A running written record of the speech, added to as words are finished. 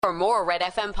For more Red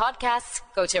FM podcasts,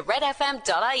 go to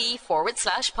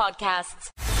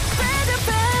redfm.ie/podcasts. Red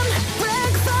FM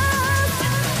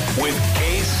Breakfast with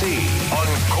KC on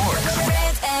Cork's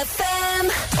Red FM.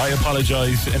 I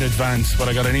apologise in advance, but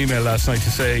I got an email last night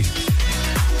to say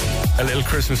a little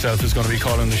Christmas elf is going to be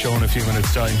calling the show in a few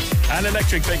minutes' time. An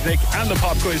electric picnic and the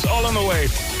pop quiz all on the way.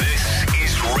 This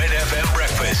is Red FM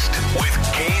Breakfast with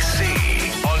KC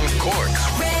on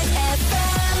Cork's Red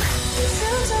FM. You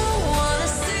don't wanna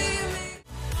see me.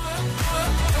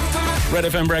 Red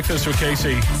FM Breakfast with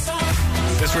KC.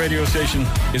 This radio station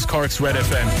is Cork's Red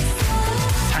FM.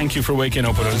 Thank you for waking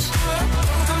up with us.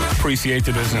 Appreciate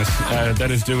the business. That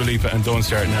is Dua Lipa and Don't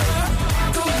Start Now.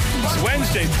 It's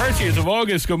Wednesday, 30th of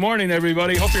August. Good morning,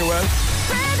 everybody. Hope you're well.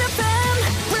 Red FM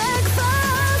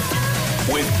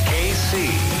Breakfast with KC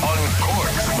on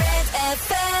Cork's Red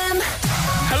FM.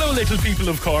 Hello, little people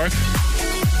of Cork.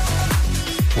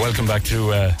 Welcome back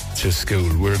to school.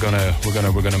 We're gonna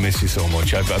miss you so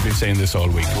much. I've been saying this all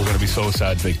week. We're gonna be so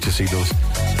sad, Vic, to see those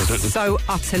so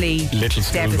utterly little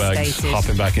school bags devastated.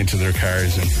 hopping back into their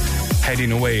cars and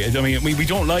heading away. I mean, we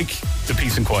don't like the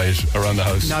peace and quiet around the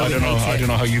house. No, I don't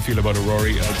know how you feel about it,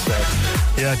 Rory.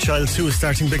 Yeah, child 2 is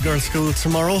starting big girl school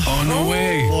tomorrow. Oh, no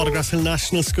way. Watergrass Hill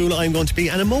National School. I'm going to be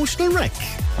an emotional wreck.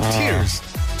 Tears,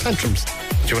 tantrums.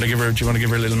 Do you want to give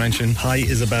her a little mention? Hi,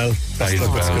 Isabel. Best of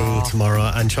luck at school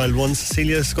tomorrow. And child 1,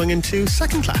 Cecilia, is going into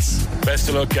 2nd class. Best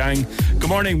of luck, gang. Good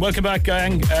morning. Welcome back,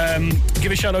 gang.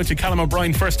 Give a shout out to Callum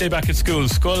O'Brien, first day back at school.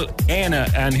 Skull, Anna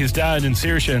and his dad and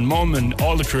Saoirse and Mum and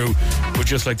all the crew would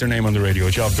just like their name on the radio.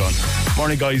 Job done.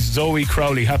 Morning, guys. Zoe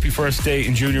Crowley, happy first day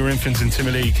in junior infants in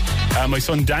Timoleague. My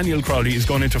son Daniel Crowley is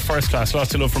going into 1st class.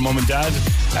 Lots of love from Mum and Dad.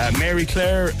 Mary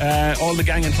Claire, all the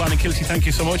gang in Clonakilty, thank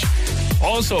you so much.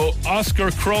 Also,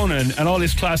 Oscar Cronin and all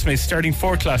his classmates starting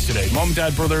 4th class today. Mum,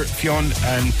 Dad, brother, Fionn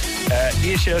and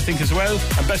Aisha, I think, as well.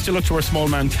 And best of luck to our small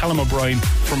man, Callum O'Brien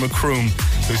from Macroom,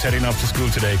 who's heading off to school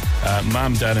today.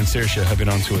 Mum, Dad and Saoirse have been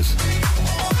on to us.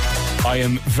 I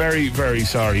am very, very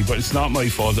sorry, but it's not my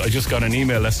fault. I just got an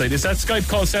email last night. Is that Skype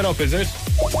call set up, is it?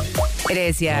 It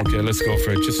is, yeah. Okay, let's go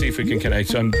for it. Just see if we can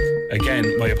connect.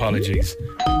 Again, my apologies.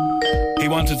 He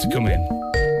wanted to come in.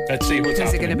 Let's see what's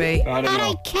Who's it happening. going to be? I don't know.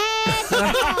 Alright, kids.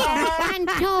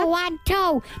 1,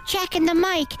 2. Checking the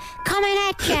mic. Coming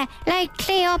at you like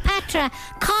Cleopatra.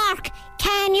 Cork,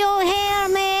 can you hear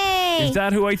me? Is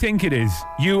that who I think it is?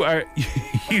 You are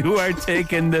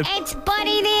taking the... It's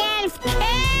Buddy the Elf. Kid!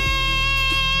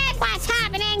 What's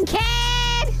happening, kid?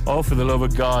 Oh, for the love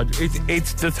of God.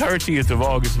 It's the 30th of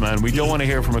August, man. We don't want to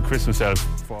hear from a Christmas elf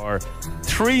for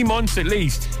 3 months at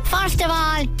least. First of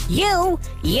all, you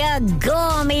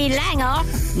gummy langer.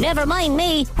 Never mind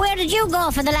me. Where did you go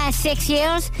for the last 6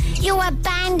 years? You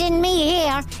abandoned me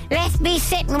here, left me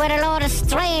sitting with a load of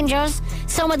strangers,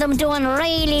 some of them doing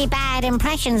really bad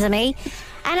impressions of me.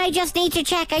 And I just need to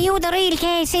check, are you the real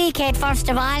KC kid, first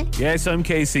of all? Yes, I'm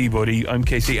KC, buddy. I'm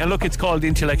KC. And look, it's called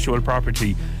intellectual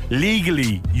property.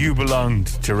 Legally, you belonged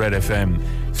to Red FM.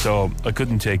 So I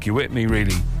couldn't take you with me,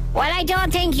 really. Well, I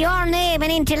don't think your name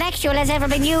and intellectual has ever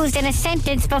been used in a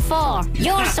sentence before.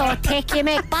 You're so thick you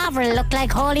make Bovril look like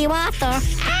holy water.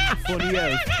 Funny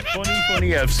elf.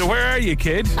 Funny elf. So where are you,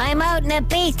 kid? I'm out in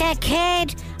Ibiza,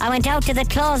 kid. I went out to the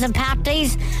closing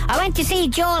parties. I went to see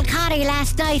Joel Corry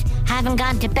last night. Haven't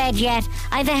gone to bed yet.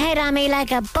 I've a head on me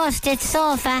like a busted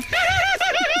sofa.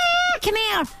 Come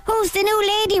here. Who's the new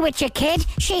lady with you, kid?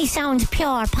 She sounds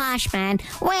pure posh, man.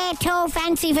 Way too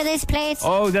fancy for this place.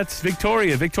 Oh, that's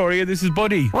Victoria. Victoria, this is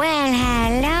Buddy. Well,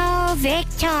 hello,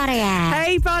 Victoria.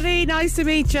 Hey, buddy. Nice to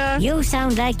meet you. You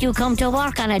sound like you come to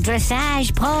work on a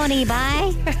dressage pony,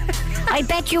 bye. I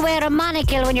bet you wear a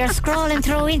monocle when you're scrolling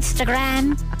through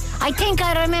Instagram. I think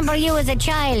I remember you as a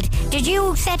child. Did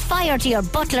you set fire to your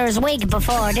butler's wig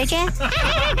before, did you?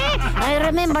 I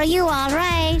remember you all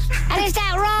right. And is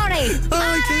that Rory?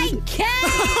 Hi, kid!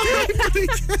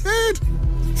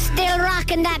 Still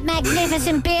rocking that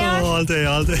magnificent beard? Oh, all day.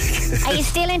 Are you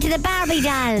still into the Barbie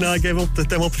dolls? No, I gave them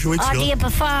up a few weeks Or ago. do you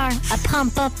prefer a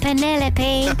pump-up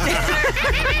Penelope?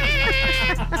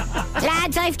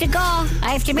 Lads, I have to go.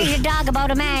 I have to meet a dog about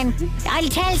a man. I'll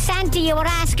tell Santa you were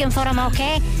asking for him,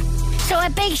 okay? So a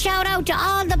big shout out to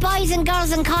all the boys and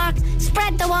girls in Cork.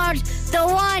 Spread the word. The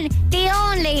one, the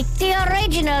only, the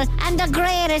original, and the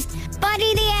greatest.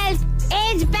 Buddy the Elf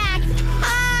is back.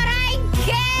 All right,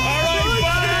 kids.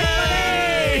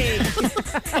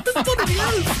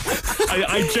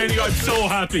 I'm genuinely, I'm so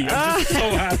happy. I'm just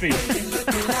so happy.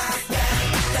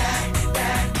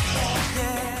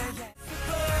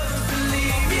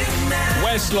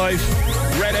 Westlife,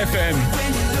 Red FM.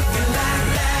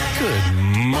 Good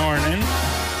morning.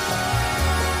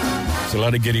 It's a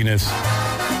lot of giddiness.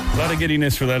 A lot of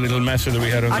giddiness for that little messer that we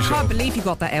had on the I show. can't believe you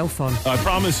got that elf on. I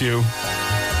promise you,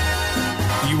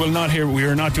 you will not hear. We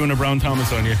are not doing a Brown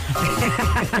Thomas on you.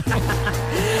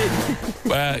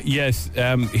 Yes,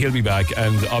 he'll be back,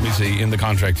 and obviously in the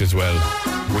contract as well,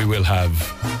 we will have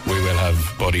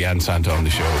Buddy and Santa on the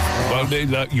show. Well,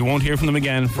 you won't hear from them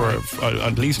again for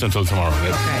at least until tomorrow.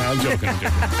 I'm joking.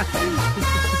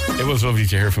 It was lovely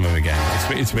to hear from him again.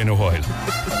 It's been a while.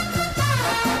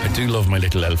 I do love my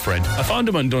little elf friend. I found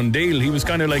him on Dundee. He was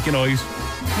kind of like, he's...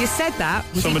 You said that.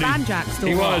 Was he banjaxed or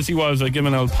He what? was. I gave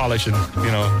him an old polish and,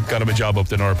 got him a job up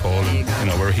the North Pole. And,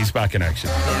 where he's back in action.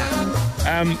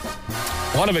 Yeah.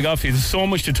 What have I got for you? There's so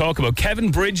much to talk about.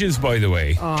 Kevin Bridges, by the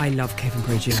way. Oh, I love Kevin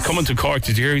Bridges. He's coming to Cork.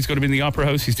 Did you hear he's going to be in the Opera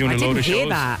House? He's doing a load of shows. I didn't hear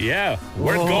that. Yeah,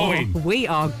 we're going. We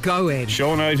are going.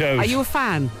 Show night out. Are you a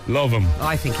fan? Love him.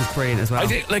 I think he's brilliant as well.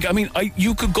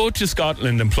 You could go to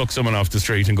Scotland and pluck someone off the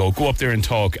street and go up there and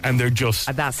talk, and they're just...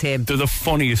 And that's him. They're the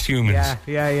funniest humans.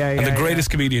 Yeah. And the greatest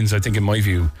comedians, I think, in my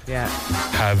view,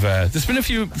 have... there's been a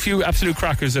few absolute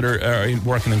crackers that are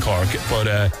working in Cork,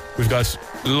 but we've got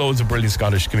loads of brilliant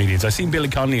Scottish comedians. I've seen Billy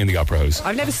Connolly in the Opera House.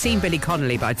 I've never seen Billy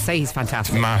Connolly, but I'd say he's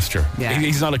fantastic. Master. Yeah.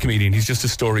 He's not a comedian, he's just a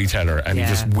storyteller, and he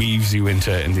just weaves you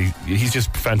into... And he's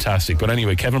just fantastic. But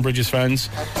anyway, Kevin Bridges fans,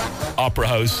 Opera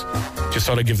House, just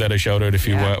thought I'd give that a shout out if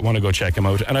you want to go check him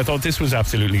out. And I thought this was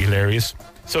absolutely hilarious.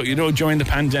 So, during the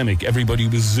pandemic, everybody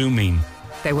was Zooming.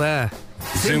 They were.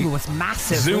 Zoom was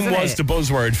massive. Zoom was the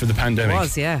buzzword for the pandemic. It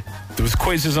was, yeah. There was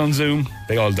quizzes on Zoom.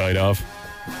 They all died off.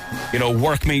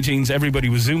 Work meetings. Everybody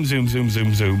was Zoom.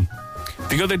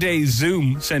 The other day,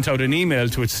 Zoom sent out an email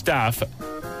to its staff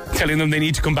telling them they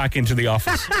need to come back into the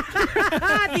office.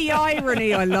 The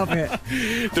irony, I love it.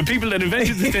 The people that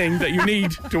invented the thing that you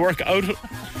need to work out...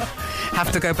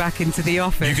 Have to go back into the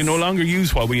office. You can no longer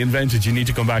use what we invented. You need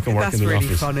to come back and work in the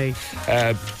office. That's really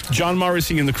funny. John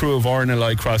Morrissey and the crew of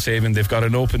RNLI Crosshaven, they've got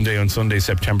an open day on Sunday,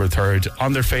 September 3rd.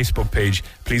 On their Facebook page,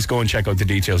 please go and check out the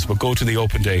details. But go to the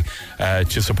open day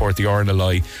to support the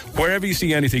RNLI. Wherever you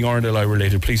see anything RNLI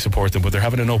related, please support them. But they're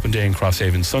having an open day in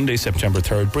Crosshaven, Sunday, September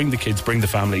 3rd. Bring the kids, bring the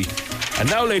family. And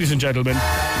now, ladies and gentlemen,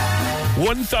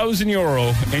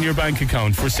 €1,000 in your bank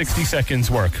account for 60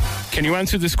 seconds work. Can you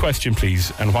answer this question,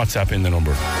 please, and WhatsApp in the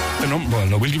number?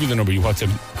 We'll give you the number. You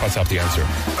WhatsApp the answer.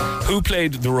 Who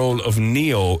played the role of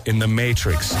Neo in The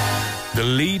Matrix? The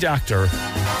lead actor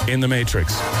in The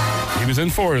Matrix. He was in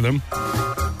 4 of them.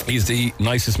 He's the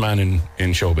nicest man in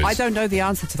showbiz. I don't know the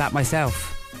answer to that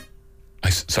myself.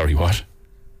 Sorry, what?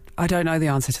 I don't know the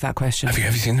answer to that question. Have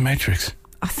you seen The Matrix?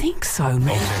 I think so,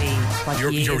 maybe. Okay. Like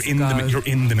You're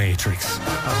in the Matrix.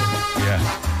 Oh.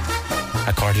 Yeah.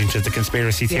 According to the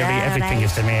conspiracy theory, everything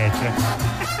is the Matrix.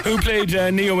 Who played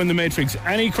Neo in The Matrix?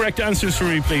 Any correct answers for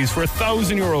me, please, for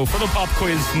 €1,000 for the pop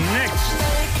quiz next.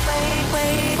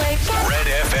 Red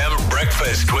FM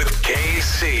Breakfast with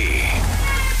KC.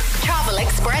 Travel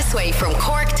expressway from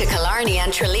Cork to Killarney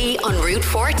and Tralee on Route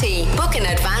 40. Book in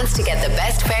advance to get the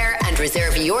best fare and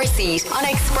reserve your seat on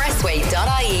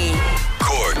expressway.ie.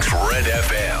 Cork's Red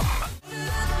FM.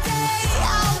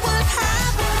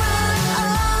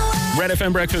 Red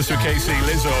FM Breakfast with KC,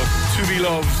 Lizzo, To Be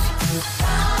Loved.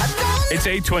 It's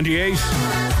 8:28.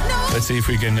 Let's see if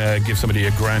we can give somebody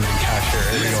a grand in cash here.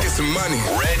 Here we Let's go. get some money.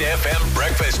 Red FM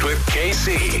Breakfast with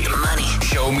KC. Money.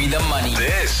 Show me the money.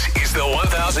 This is the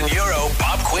 €1,000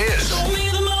 pop quiz. Show me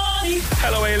the money.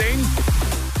 Hello, Aileen.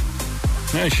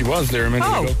 Yeah, she was there a minute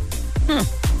ago.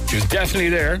 She was definitely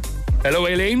there. Hello,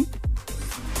 Aileen.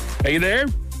 Are you there?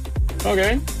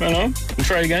 Okay, hello. We'll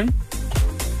try again.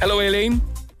 Hello, Aileen.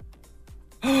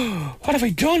 What have I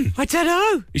done? I don't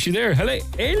know. Is she there? Hello,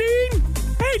 Aileen.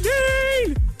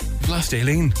 Aileen. We've lost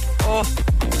Aileen. Oh,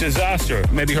 Disaster.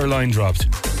 Maybe her line dropped.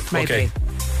 maybe. Okay.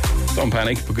 Don't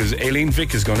panic, because Aileen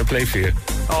Vick is going to play for you.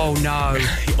 Oh, no.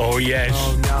 Oh, yes.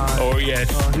 Oh, no. Oh, yes.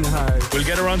 Oh, no. We'll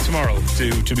get her on tomorrow,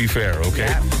 to be fair,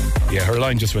 okay? Yeah, her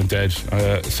line just went dead.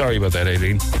 Sorry about that,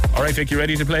 Aileen. All right, Vic, you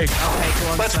ready to play? Okay, go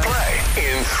on. Let's play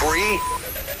in 3,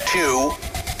 2,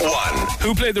 1.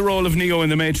 Who played the role of Neo in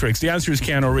The Matrix? The answer is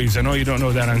Keanu Reeves. I know you don't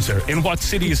know that answer. In what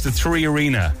city is the 3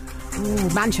 Arena? Ooh,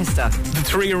 Manchester. The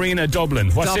 3 Arena,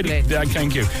 Dublin. What Dublin. city?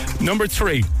 Thank you. Number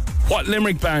 3. What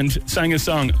Limerick band sang a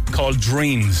song called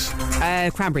Dreams?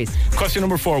 Cranberries. Question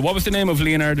number 4. What was the name of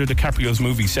Leonardo DiCaprio's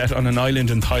movie set on an island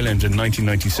in Thailand in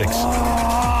 1996?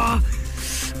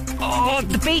 Oh,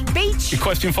 the beach.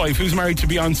 Question 5. Who's married to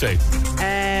Beyonce?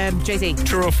 Jay-Z.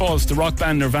 True or false, the rock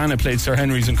band Nirvana played Sir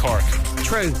Henry's in Cork.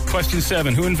 True. Question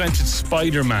 7, who invented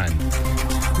Spider-Man?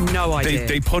 No idea.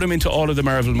 They put him into all of the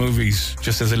Marvel movies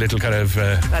just as a little kind of...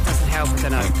 That doesn't help, I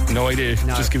don't know. no idea.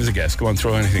 No. Just give us a guess. Go on,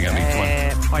 throw anything at me. Come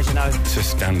on. I don't know. It's a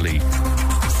Stanley.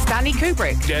 Stanley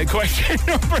Kubrick. Yeah, question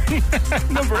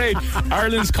number 8.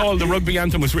 Ireland's Call, the rugby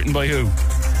anthem, was written by who?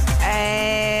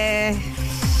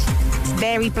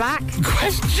 Mary Black.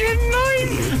 Question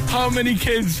 9. How many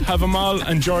kids have Amal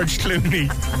and George Clooney?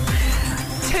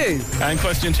 2. And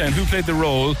question 10. Who played the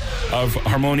role of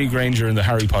Hermione Granger in the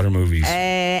Harry Potter movies?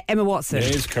 Emma Watson.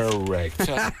 Is correct.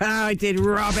 I did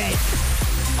rubbish.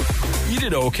 You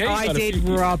did okay. I did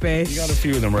rubbish. You got a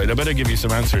few of them right. I better give you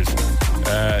some answers.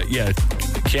 Yeah.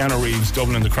 Keanu Reeves,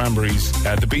 Dublin, the Cranberries.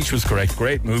 The Beach was correct.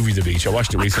 Great movie, The Beach. I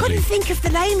watched it recently. I couldn't think of the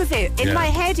name of it. In my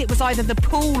head, it was either the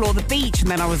pool or the beach,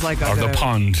 and then I was like, or the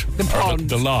pond. The pond.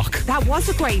 The loch. That was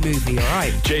a great movie, all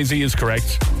right. Jay-Z is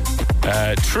correct.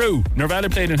 True. Nirvana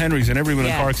played in Henry's, and everyone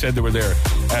in Cork said they were there.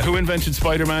 Who invented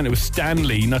Spider-Man? It was Stan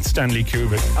Lee, not Stanley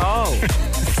Kubrick. Oh,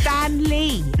 Stan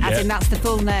Lee, as in that's the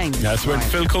full name. That's when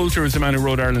Phil Coulter is the man who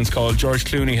wrote Ireland's Call. George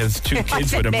Clooney has 2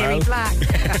 kids with him. Mary Black.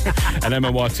 And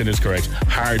Emma Watson is correct.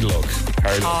 Hard luck.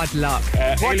 Hard luck.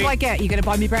 What do I get? Are you going to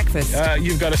buy me breakfast?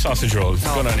 You've got a sausage roll.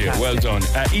 Good on you. Well done.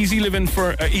 Easy Living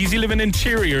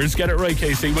Interiors. Get it right,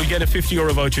 Casey. We'll get a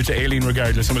 €50 voucher to Aileen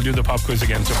regardless, and we'll do the pop quiz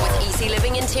again tomorrow. Easy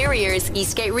Living Interiors,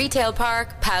 Eastgate Retail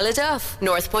Park, Paladuff,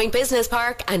 North Point Business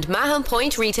Park, and Mahon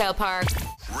Point Retail Park.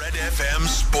 Red FM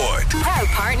Sport. Proud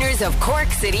partners of Cork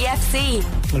City FC.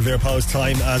 Well, Vera Pauw's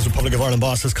time as Republic of Ireland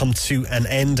boss has come to an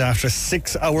end after a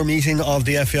 6-hour meeting of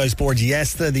the FAI's board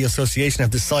yesterday. The association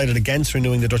have decided against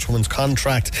renewing the Dutch woman's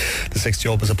contract. The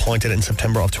 60-year-old was appointed in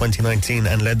September of 2019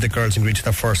 and led the girls in Greece to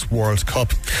their first World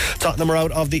Cup. Tottenham are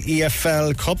out of the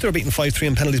EFL Cup. They were beaten 5-3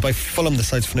 in penalties by Fulham. The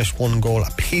sides finished 1 goal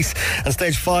apiece. And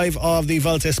stage 5 of the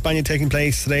Volta a España taking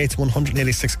place today. It's a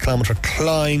 186-kilometre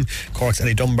climb. Cork's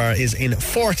Eddie Dunbar is in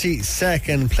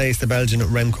 42nd place. The Belgian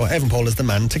Remco Evenepoel is the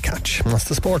man to catch. And that's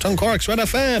the sport on Cork's Red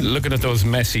FM. Looking at those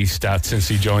Messi stats since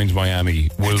he joined Miami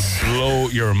will blow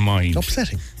your mind.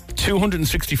 Upsetting.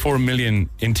 264 million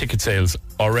in ticket sales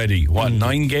already.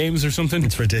 9 games or something?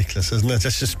 It's ridiculous, isn't it?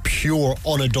 That's just pure,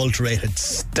 unadulterated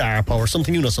star power.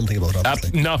 Something you know something about,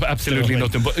 obviously. Absolutely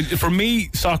nothing. But for me,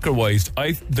 soccer-wise,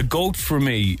 the GOAT for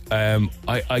me,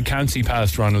 I can't see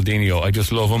past Ronaldinho. I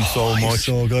just love him so much. He's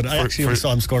so good. I actually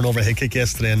saw him score an overhead kick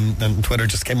yesterday, and Twitter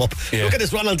just came up. Yeah. Look at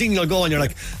this Ronaldinho goal, and you're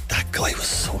like, that guy was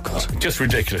so good. Just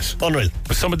ridiculous. Unreal.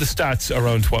 But some of the stats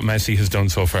around what Messi has done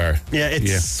so far. Yeah,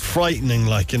 it's frightening,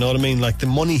 like, you know what I mean? Like, the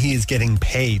money he is getting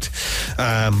paid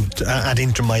at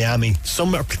Inter Miami.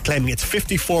 Some are claiming it's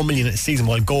 $54 million a season,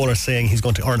 while Goal are saying he's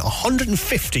going to earn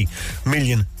 $150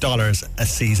 million a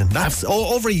season. That's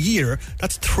over a year.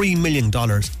 That's $3 million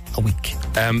a week.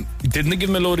 Didn't they give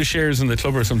him a load of shares in the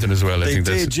club or something as well? They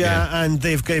did, and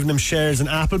they've given him shares in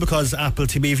Apple, because Apple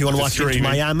TV, if you want to watch it in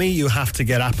Miami, you have to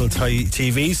get Apple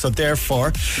TV. So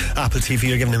therefore, Apple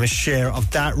TV are giving him a share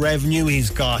of that revenue. He's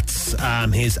got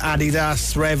his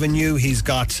Adidas revenue. He's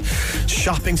got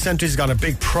shopping centres. He's got a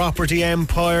big property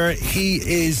empire. He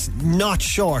is not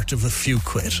short of a few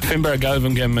quid. Finbar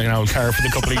Galvin gave him an old car for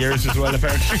a couple of years as well,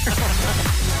 apparently.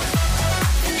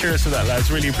 Cheers to that,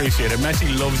 lads. Really appreciate it.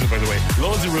 Messi loves it, by the way.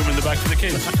 Loads of room in the back for the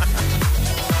kids.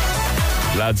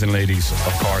 Lads and ladies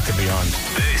of Cork and beyond.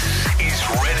 This is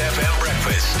Red FM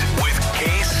Breakfast with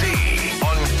KC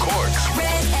on Cork's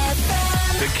Red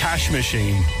FM. The cash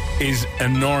machine is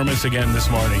enormous again this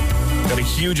morning. Got a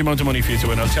huge amount of money for you to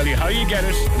win. I'll tell you how you get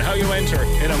it and how you enter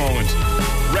in a moment.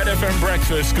 Red FM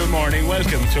Breakfast, good morning.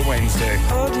 Welcome to Wednesday.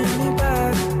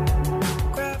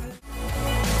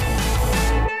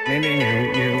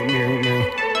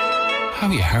 How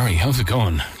are you, Harry? How's it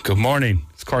going? Good morning.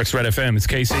 It's Cork's Red FM. It's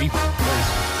KC.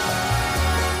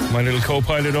 My little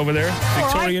co-pilot over there.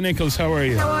 Victoria Nichols, how are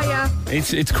you? How are you?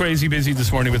 It's crazy busy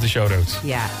this morning with the shout-outs.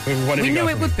 Yeah. What have We you knew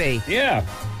got it for would me? be. Yeah.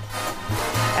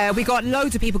 We got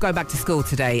loads of people going back to school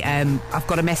today. I've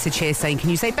got a message here saying, can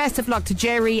you say best of luck to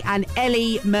Jerry and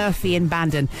Ellie Murphy in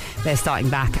Bandon? They're starting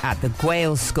back at the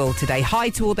Gwales School today. Hi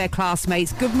to all their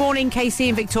classmates. Good morning, Casey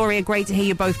and Victoria. Great to hear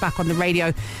you both back on the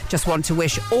radio. Just want to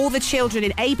wish all the children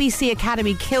in ABC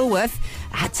Academy Kilworth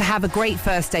to have a great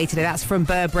first day today. That's from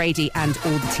Burr Brady and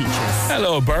all the teachers.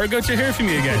 Hello, Burr. Good to hear from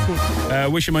you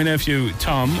again. Wishing my nephew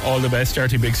Tom all the best.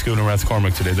 Starting big school in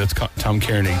Rathcormac today. That's Tom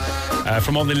Kearney.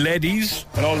 From all the ladies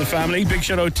and all the family, big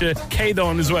shout out to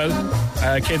Caedon as well.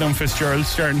 Caedon Fitzgerald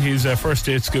starting his first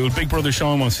day at school. Big brother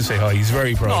Sean wants to say hi. He's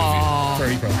very proud of you.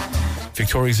 Very proud.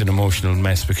 Victoria's an emotional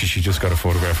mess because she just got a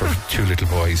photograph of 2 little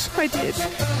boys. I did.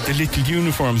 The little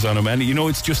uniforms on them, and you know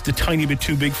it's just a tiny bit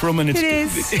too big for him. And It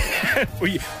is. He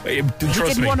He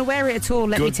didn't want to wear it at all.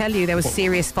 Let me Good. tell you, there was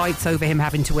serious fights over him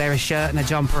having to wear a shirt and a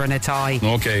jumper and a tie.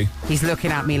 Okay. He's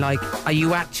looking at me like, are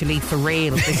you actually for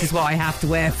real? This is what I have to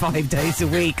wear 5 days a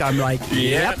week. I'm like,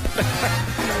 yep.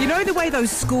 You know the way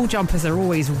those school jumpers are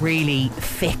always really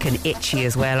thick and itchy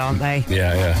as well, aren't they?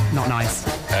 Yeah. Not nice.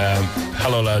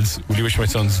 Hello, lads. Will you wish my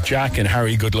sons Jack and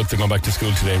Harry good luck? They're going back to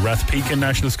school today. Rathpeacon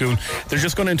National School. They're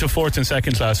just going into 4th and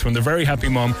 2nd class from the very happy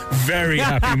mum. Very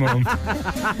happy mum.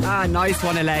 Nice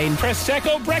one, Elaine.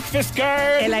 Prosecco breakfast,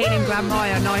 girl. Elaine and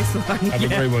Glanmire, nice one. Have a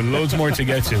great one. Loads more to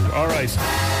get to. All right.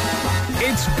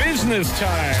 It's business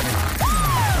time.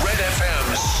 Red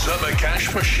FM's Summer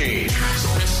Cash Machine.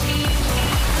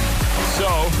 So,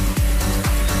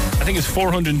 I think it's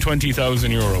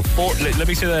 €420,000. Let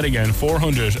me say that again.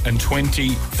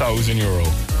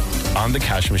 €420,000 on the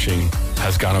cash machine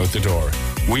has gone out the door.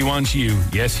 We want you,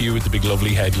 yes, you with the big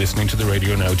lovely head listening to the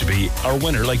radio now, to be our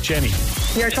winner, like Jenny.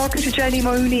 You're talking to Jenny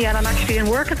Mooney, and I'm actually in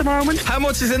work at the moment. How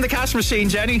much is in the cash machine,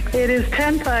 Jenny? It is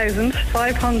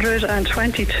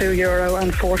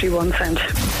 €10,522.41.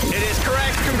 It is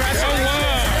correct. Congratulations.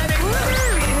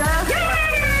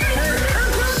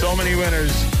 So many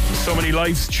winners, so many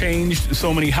lives changed,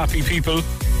 so many happy people.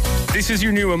 This is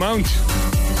your new amount.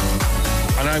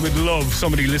 And I would love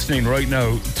somebody listening right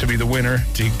now to be the winner,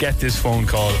 to get this phone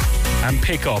call and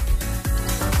pick up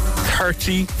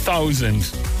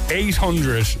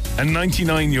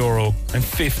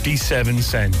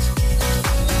 €30,899.57.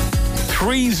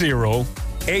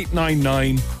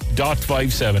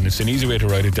 30899.57. It's an easy way to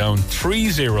write it down.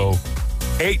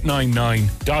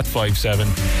 30899.57.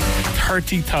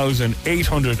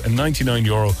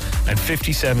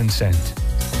 €30,899.57.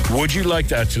 Would you like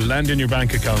that to land in your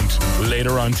bank account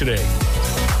later on today?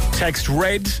 Text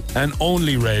RED and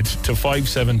only RED to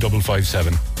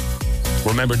 57557.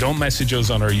 Remember, don't message us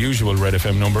on our usual Red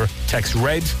FM number. Text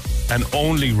RED and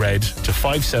only RED to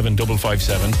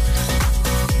 57557.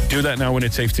 Do that now when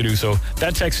it's safe to do so.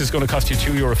 That text is going to cost you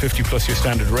 €2.50 plus your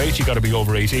standard rate. You got to be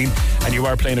over 18, and you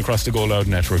are playing across the Go Loud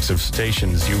networks of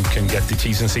stations. You can get the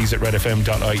T's and C's at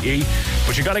redfm.ie,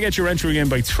 but you got to get your entry in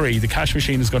by 3. The cash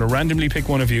machine is going to randomly pick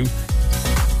one of you.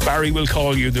 Barry will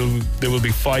call you. There will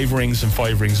be 5 rings and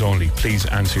 5 rings only. Please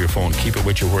answer your phone. Keep it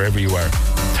with you wherever you are.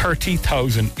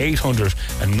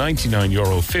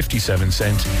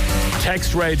 €30,899.57.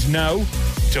 Text RED now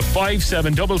to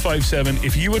 57557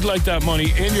 if you would like that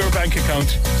money in your bank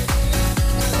account.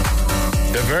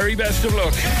 The very best of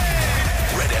luck.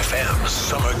 Red FM's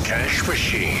Summer Cash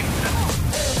Machine.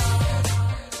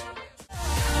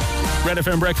 Red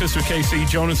FM Breakfast with KC,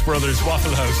 Jonas Brothers,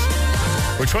 Waffle House.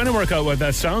 We're trying to work out what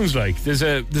that sounds like. There's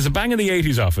a bang of the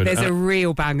 80s off it. There's a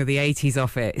real bang of the 80s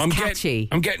off it. It's catchy.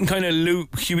 I'm getting kind of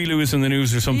Huey Lewis in the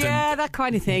News or something. Yeah, that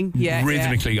kind of thing. Yeah.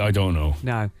 Rhythmically, I don't know.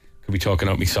 No. Could be talking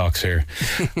out my socks here.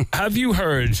 Have you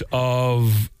heard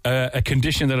of a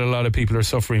condition that a lot of people are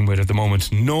suffering with at the moment?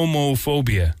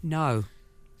 Nomophobia. No.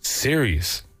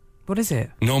 Serious. What is it?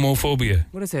 Nomophobia.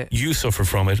 What is it? You suffer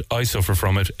from it. I suffer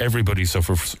from it. Everybody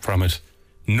suffers from it.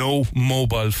 No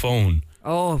mobile phone.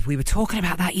 Oh, we were talking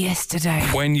about that yesterday.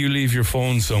 When you leave your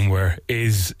phone somewhere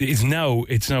it's now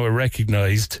a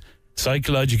recognised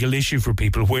psychological issue for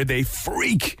people where they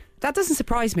freak. That doesn't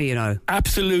surprise me, you know.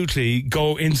 Absolutely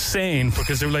go insane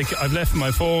because they're like, I've left my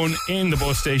phone in the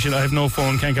bus station. I have no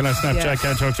phone. Can't get on Snapchat.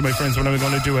 Can't talk to my friends. What am I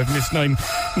going to do? I've missed nine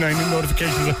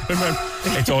notifications.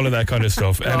 It's all of that kind of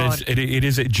stuff. And it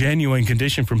is a genuine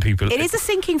condition from people. It is a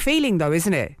sinking feeling, though,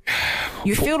 isn't it?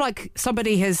 You feel like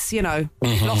somebody has,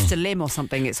 lost a limb or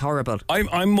something. It's horrible.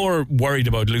 I'm more worried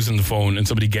about losing the phone and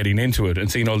somebody getting into it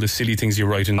and seeing all the silly things you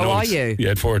write in notes. Oh, are you? Yeah,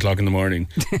 at 4:00 in the morning.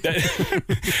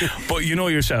 But you know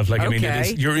yourself, like, I mean, it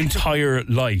is your entire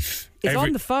life. It's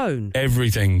on the phone.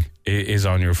 Everything is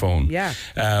on your phone. Yeah.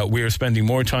 We are spending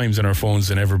more times on our phones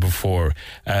than ever before.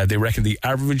 They reckon the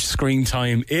average screen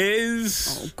time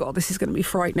is... Oh, God, this is going to be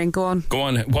frightening. Go on. Go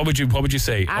on. What would you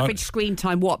say? Average screen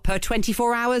time, what? Per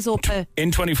 24 hours or per...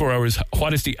 In 24 hours,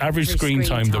 what is the average screen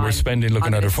time that we're spending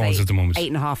looking at our phones at the moment?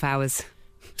 8.5 hours.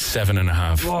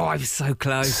 7.5. Oh, I was so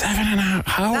close. 7.5.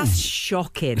 How? That's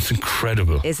shocking. It's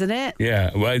incredible, isn't it? Yeah.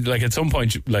 Well, like at some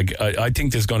point, I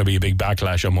think there's going to be a big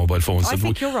backlash on mobile phones. I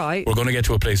think you're right. We're going to get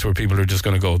to a place where people are just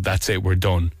going to go, "That's it, we're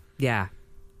done." Yeah.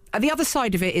 The other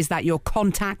side of it is that you're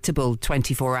contactable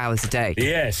 24 hours a day.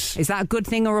 Yes. Is that a good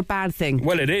thing or a bad thing?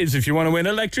 Well, it is if you want to win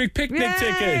electric picnic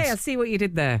tickets. I see what you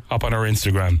did there. Hop on our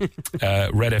Instagram,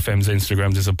 Red FM's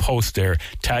Instagram. There's a post there.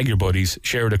 Tag your buddies.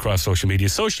 Share it across social media.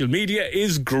 Social media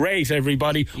is great,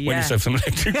 everybody. Win yourself some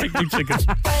electric picnic tickets.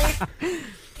 Red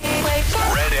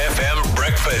FM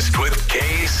Breakfast with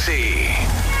KC.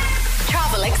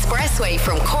 Travel expressway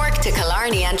from Cork to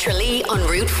Killarney and Tralee on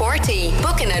Route 40.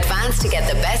 Book in advance to get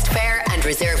the best fare and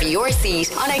reserve your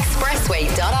seat on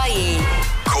expressway.ie.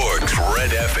 Cork's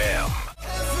Red FM.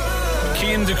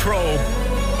 Cian de Crow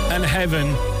and Heaven.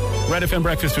 Red FM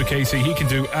Breakfast with KC. He can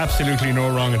do absolutely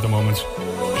no wrong at the moment.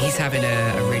 He's having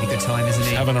a really good time, isn't he?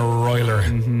 He's having a roiler.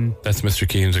 That's Mr.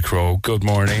 Cian de Crow. Good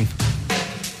morning.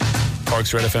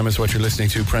 Cork's Red FM is what you're listening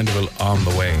to. Prendeville on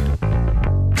the way.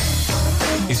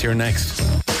 He's here next.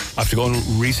 I have to go and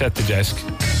reset the desk.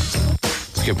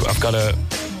 I've got to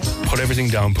put everything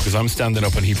down because I'm standing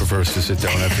up and he prefers to sit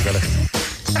down. I've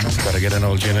got to get an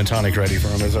old gin and tonic ready for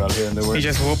him as well. You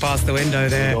just walked past the window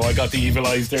there. Oh, I got the evil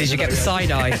eyes there. Did you get the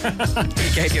side eye?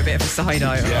 He gave you a bit of a side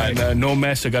eye. Yeah, right. and, no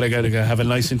mess. I got to have it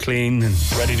nice and clean and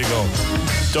ready to go.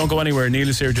 Don't go anywhere. Neil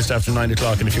is here just after 9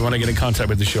 o'clock, and if you want to get in contact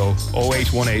with the show,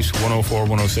 0818 104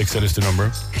 106, that is the number.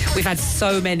 We've had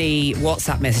so many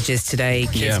WhatsApp messages today.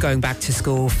 Kids going back to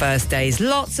school, first days.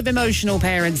 Lots of emotional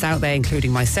parents out there,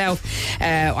 including myself.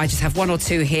 I just have one or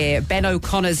two here. Ben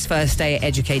O'Connor's first day at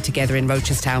Educate Together in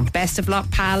Rochestown. Best of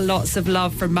luck, pal. Lots of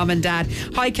love from Mum and Dad.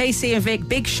 Hi, Casey and Vic.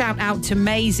 Big shout out to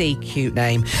Maisie, cute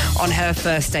name, on her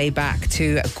first day back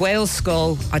to Gael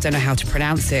School. I don't know how to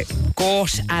pronounce it.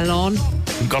 Gortalon.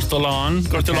 Gortalon.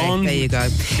 Okay, there you go.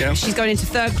 Yeah. She's going into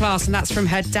third class, and that's from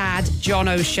her dad, John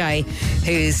O'Shea,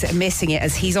 who's missing it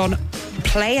as he's on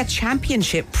Player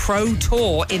Championship Pro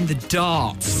Tour in the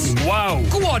darts. Wow.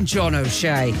 Go on, John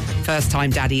O'Shea. First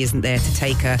time Daddy isn't there to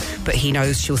take her, but he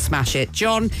knows she'll smash it.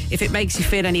 John, if it makes you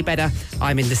feel any better,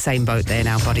 I'm in the same boat there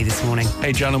now, buddy, this morning.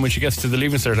 Hey, John, and when she gets to the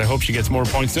Leaving Cert, I hope she gets more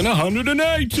points than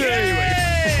 180.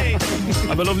 Yay!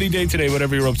 Have a lovely day today,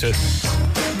 whatever you're up to.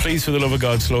 Please, for the love of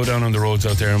God, slow down on the roads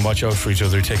out there and watch out for each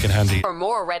other. Take it handy. For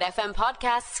more Red FM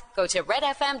podcasts, go to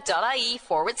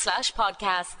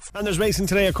redfm.ie/podcasts. And there's racing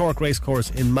today at Cork Racecourse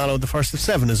in Mallow. The first of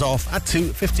 7 is off at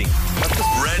 2:15.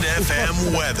 Red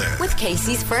FM weather. With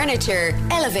Casey's Furniture.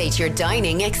 Elevate your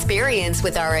dining experience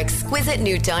with our exquisite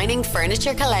new dining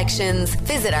furniture collections.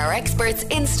 Visit our experts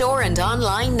in-store and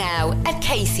online now at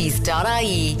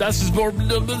caseys.ie. That's his more...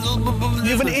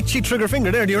 You have an itchy trigger finger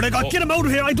there. You're like, oh, get him out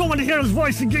of here. I don't want to hear his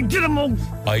voice again. Get him out.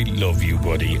 I love you,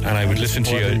 buddy, and I would listen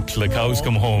to you till the cows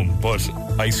come home, but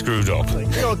I screwed up.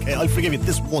 You're okay. I'll forgive you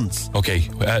this once. Okay,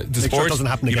 the Make sport sure it doesn't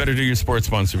happen you again. better do your sports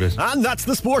sponsor bit. And that's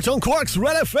the sport on Cork's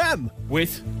Red FM.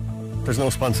 With? There's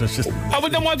no sponsor. It's just... Oh,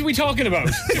 but then what are we talking about?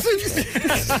 Has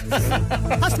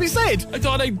to be said. I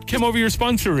thought I came over your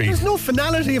sponsory. There's no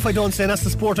finality if I don't say that's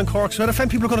the sport on Cork's Red FM.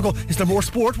 People are going to go, is there more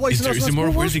sport? Why Is there more?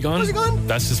 Where's he gone? Where's he gone?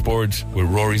 That's the sport with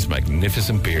Rory's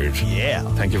magnificent beard. Yeah.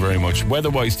 Thank you very much.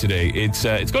 Weather-wise today, it's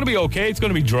going to be okay. It's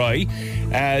going to be dry.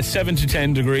 7 to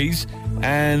 10 degrees.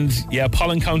 And yeah,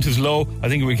 pollen count is low. I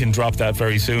think we can drop that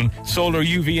very soon. Solar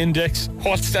UV index,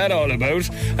 what's that all about?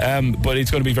 But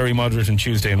it's going to be very moderate on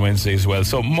Tuesday and Wednesday as well.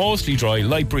 So mostly dry,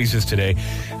 light breezes today.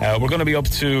 We're going to be up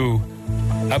to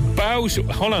about,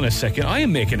 hold on a second, I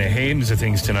am making a hames of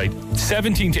things tonight.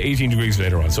 17 to 18 degrees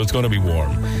later on, so it's going to be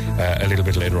warm a little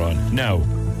bit later on. Now,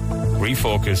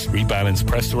 refocus, rebalance,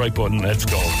 press the right button, let's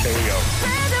go. There we go.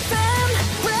 Red FM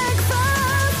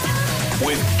breakfast.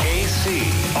 With KC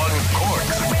on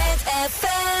Cork's Red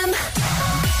FM.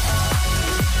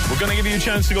 We're going to give you a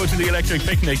chance to go to the electric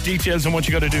picnic. Details on what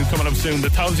you got to do coming up soon. The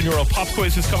 €1,000 pop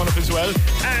quiz is coming up as well.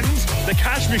 And the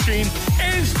cash machine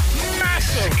is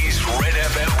massive. Is Red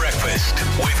FM Breakfast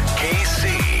with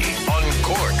KC on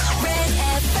Cork's Red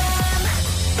FM.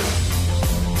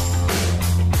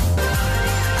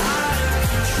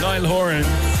 Niall Horan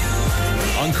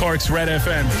on Cork's Red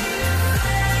FM.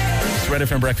 It's Red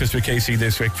FM Breakfast with KC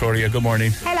this week, Victoria. Good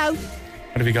morning. Hello.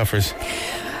 What have you got for us?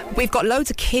 We've got loads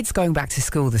of kids going back to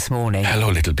school this morning. Hello,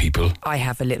 little people. I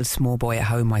have a little small boy at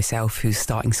home myself who's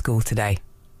starting school today.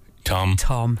 Tom.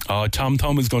 Oh, Tom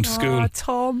is going to school. Oh,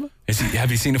 Tom.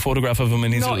 Have you seen a photograph of him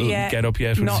in his Not little yet. get-up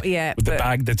yet? Not yet, With the but-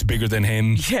 bag that's bigger than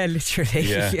him. Yeah, literally.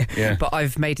 Yeah. But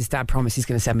I've made his dad promise he's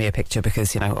going to send me a picture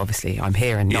because, obviously I'm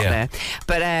here and not Yeah. there.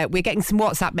 But we're getting some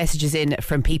WhatsApp messages in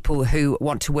from people who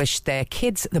want to wish their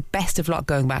kids the best of luck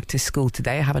going back to school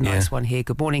today. I have a nice one here.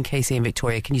 Good morning, Casey and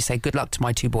Victoria. Can you say good luck to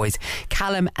my two boys,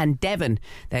 Callum and Devon?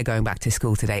 They're going back to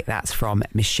school today. That's from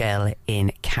Michelle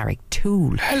in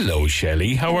Carricktool. Hello,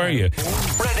 Shelley. How are you?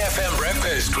 Red FM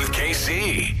Breakfast Breakfast with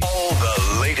KC. All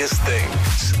the latest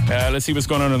things. Let's see what's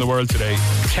going on in the world today.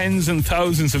 Tens and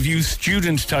thousands of you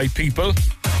student-type people.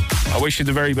 I wish you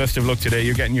the very best of luck today.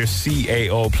 You're getting your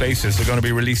CAO places. They're going to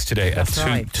be released today at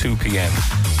 2 p.m.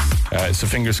 So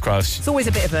fingers crossed. It's always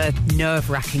a bit of a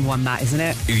nerve-wracking one, that, isn't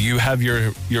it? You have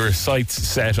your sights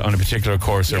set on a particular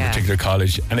course or a particular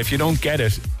college, and if you don't get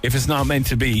it, if it's not meant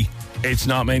to be, it's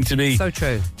not meant to be. So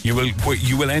true. You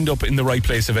will end up in the right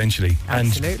place eventually.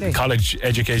 Absolutely. And college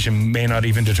education may not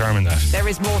even determine that. There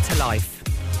is more to life.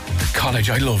 College,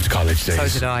 I loved college days. So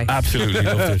did I. Absolutely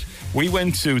loved it. We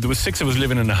went to, there was 6 of us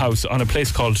living in a house on a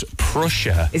place called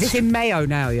Prussia. Is this in Mayo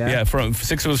now, yeah? Yeah,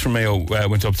 6 of us from Mayo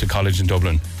went up to college in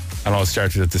Dublin and all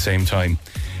started at the same time.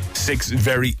 6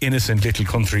 very innocent little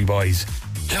country boys.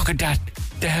 Look at that.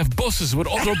 They have buses with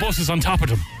other buses on top of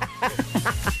them.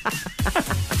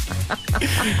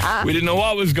 We didn't know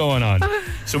what was going on.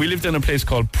 So we lived in a place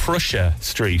called Prussia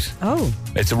Street. Oh.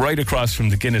 It's right across from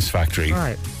the Guinness factory.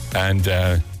 Right. And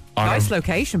nice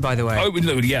location, by the way. Oh,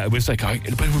 yeah, it was like, but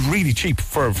it was really cheap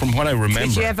from what I remember.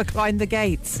 Did you ever climb the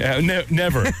gates?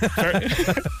 Never.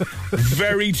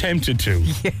 Very tempted to.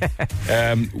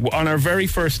 Yeah. On our very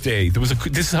first day,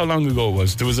 this is how long ago it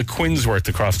was. There was a Quinsworth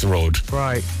across the road.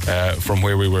 Right. From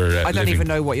where we were I don't living. even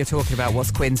know what you're talking about.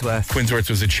 What's Quinsworth? Quinsworth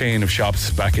was a chain of shops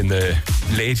back in the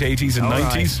late 80s and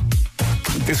 90s.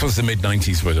 Right. This was the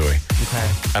mid-90s, by the way. Okay.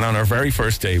 And on our very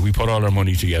first day, we put all our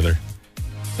money together.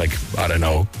 Like, I don't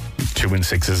know, 2 and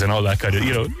 6s and all that kind of,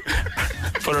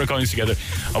 put our coins together.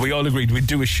 And we all agreed we'd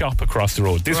do a shop across the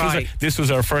road. This was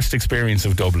our first experience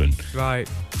of Dublin. Right.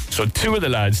 So 2 of the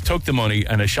lads took the money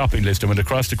and a shopping list and went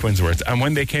across to Quinsworth. And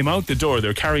when they came out the door, they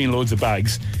were carrying loads of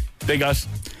bags.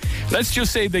 Let's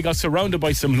just say they got surrounded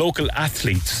by some local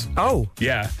athletes. Oh.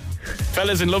 Yeah.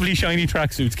 Fellas in lovely shiny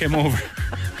tracksuits came over.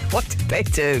 What did they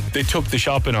do? They took the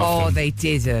shopping off them. Oh, they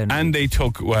didn't. And they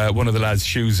took one of the lads'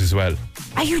 shoes as well.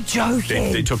 Are you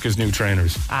joking? They took his new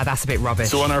trainers. That's a bit rubbish.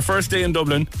 So on our first day in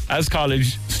Dublin, as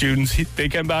college students, they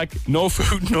came back, no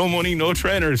food, no money, no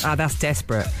trainers. That's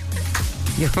desperate.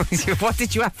 What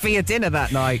did you have for your dinner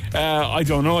that night? I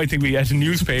don't know. I think we had a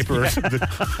newspaper or something.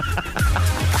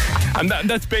 And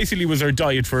that basically was our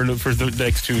diet for the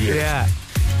next 2 years. Yeah.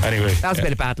 Anyway, that was a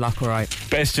bit of bad luck, all right.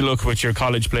 Best of luck with your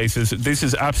college places. This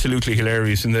is absolutely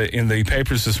hilarious. In the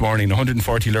papers this morning,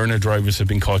 140 learner drivers have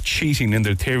been caught cheating in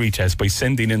their theory test by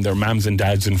sending in their mums and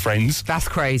dads and friends. That's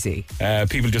crazy.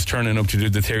 People just turning up to do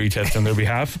the theory test on their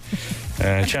behalf.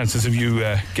 Chances of you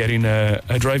getting a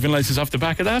driving licence off the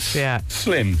back of that? Yeah.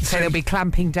 Slim. So they'll be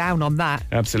clamping down on that.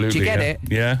 Absolutely. Do you get it?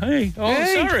 Yeah. Hey. Oh,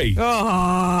 hey. Sorry.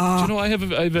 Oh. Do you know I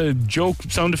have a joke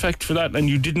sound effect for that, and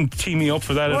you didn't tee me up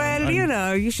for that?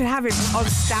 Well, you should have it on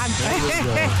stand.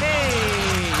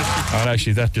 Oh,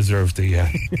 actually, that deserved the.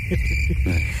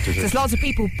 There's lots of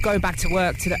people going back to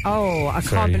work today. Oh, I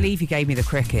can't believe you gave me the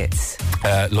crickets.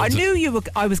 I knew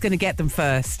I was going to get them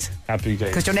first. Happy days.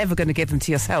 Because you're never going to give them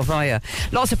to yourself, are you?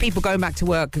 Lots of people going back to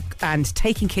work and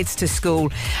taking kids to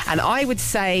school, and I would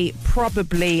say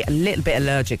probably a little bit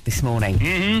allergic this morning.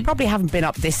 Mm-hmm. Probably haven't been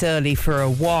up this early for a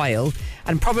while,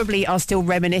 and probably are still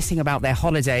reminiscing about their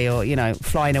holiday or,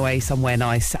 flying away somewhere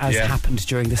nice, as happened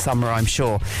during the summer, I'm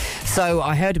sure. So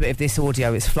I heard a bit of this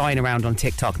audio. It's flying around on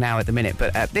TikTok now at the minute,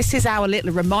 but this is our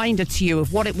little reminder to you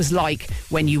of what it was like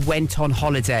when you went on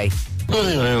holiday.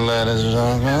 Good evening, ladies and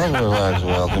gentlemen. We'd like to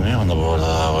welcome you on the board of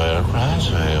our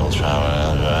aircraft. We'll travel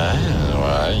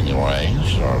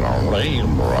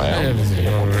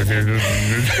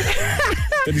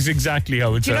That is exactly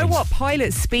how it sounds. Do you know what?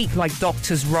 Pilots speak like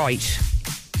doctors write.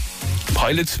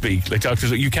 Pilots speak like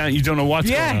doctors. You don't know what's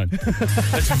going on.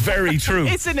 That's very true.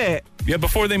 Isn't it? Yeah,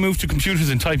 before they move to computers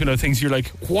and typing out things, you're like,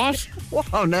 what?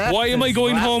 What on earth? Why am I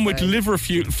going home with liver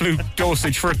flu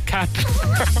dosage for a cat?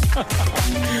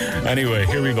 Anyway,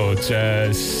 here we go.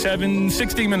 It's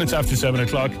 16 minutes after 7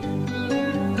 o'clock.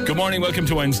 Good morning, welcome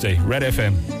to Wednesday, Red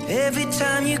FM. Every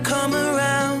time you come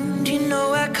around, you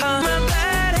know I can't. My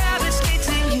bad habits lead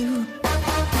to you.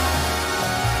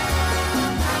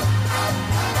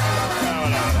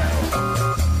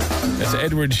 That's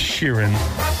Edward Sheeran.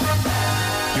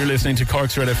 You're listening to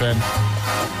Cork's Red FM.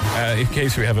 In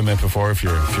case we haven't met before, if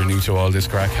you're new to all this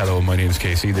crack, hello, my name's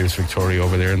Casey. There's Victoria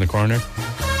over there in the corner,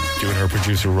 doing her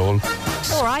producer role.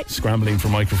 All right. Scrambling for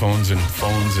microphones and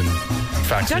phones and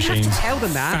fax you don't machines. Have to tell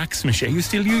them that. Fax machine. You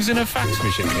still using a fax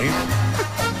machine,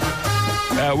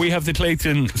 eh? We have the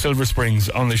Clayton Silver Springs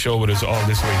on the show with us all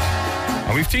this week.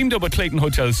 And we've teamed up with Clayton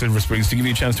Hotel Silver Springs to give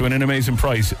you a chance to win an amazing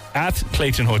prize. At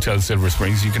Clayton Hotel Silver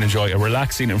Springs, you can enjoy a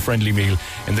relaxing and friendly meal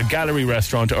in the Gallery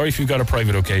restaurant, or if you've got a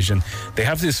private occasion, they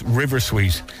have this river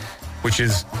suite which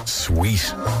is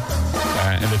sweet.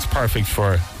 And it's perfect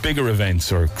for bigger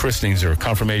events or christenings or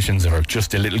confirmations or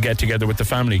just a little get-together with the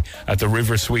family at the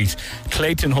River Suite.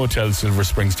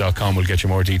 ClaytonHotelSilverSprings.com will get you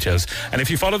more details. And if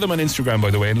you follow them on Instagram,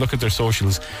 by the way, and look at their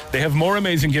socials, they have more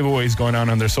amazing giveaways going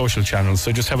on their social channels.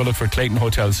 So just have a look for Clayton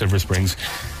Hotel Silver Springs.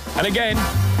 And again,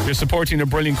 you're supporting a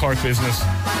brilliant Cork business.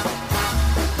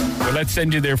 Well, let's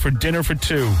send you there for dinner for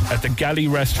two at the Galley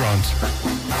Restaurant.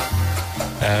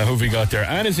 Who have we got there?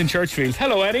 Anna's in Churchfield.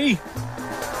 Hello, Annie.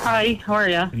 Hi, how are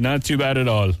you? Not too bad at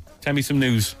all. Tell me some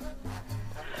news.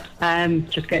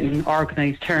 Just getting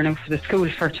organised turnout for the school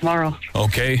for tomorrow.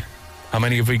 Okay. How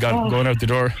many have we got going out the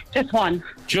door? Just one.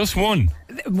 Just one?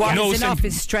 One is enough.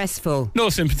 It's stressful. No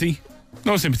sympathy.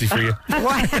 No sympathy for you.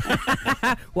 Why?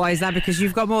 Why is that? Because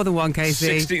you've got more than one,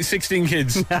 KC. 16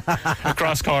 kids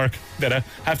across Cork that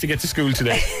have to get to school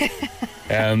today.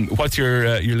 What's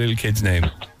your little kid's name?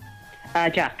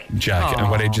 Jack. Jack. And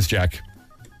what age is Jack?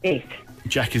 8.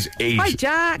 Jack is 8. Hi,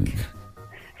 Jack.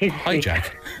 Hi,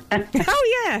 Jack.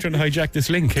 Oh, yeah. Trying to hijack this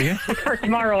link, are you? For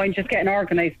tomorrow, I'm just getting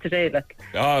organised today. Look.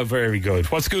 Oh, very good.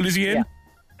 What school is he in?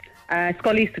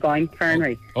 School East going,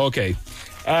 Fernry. Okay.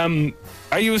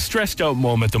 Are you a stressed out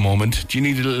mum at the moment? Do you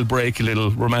need a little break, a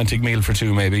little romantic meal for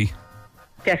two, maybe?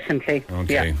 Definitely.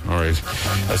 Okay, yeah. All right.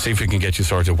 Let's see if we can get you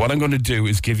sorted. What I'm going to do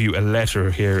is give you a letter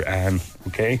here, Anne.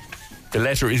 Okay? The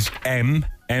letter is M.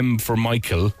 M for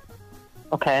Michael.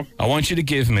 Okay. I want you to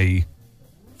give me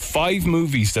 5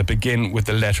 movies that begin with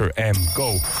the letter M.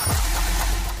 Go.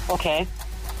 Okay.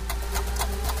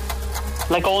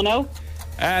 Like all now?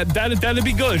 That'll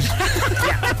be good.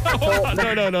 Hold on.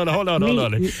 No. Hold on.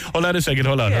 Hold on a second.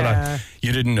 Hold on.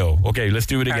 You didn't know. Okay, let's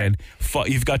do it again.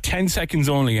 You've got 10 seconds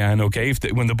only, Anne. Okay,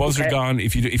 when the buzzer gone,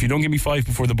 if you don't give me 5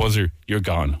 before the buzzer, you're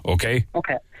gone. Okay.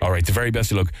 Okay. All right. The very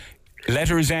best of luck.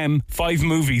 Letter is M. 5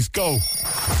 movies. Go.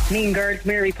 Mean Girls,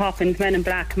 Mary Poppins, Men in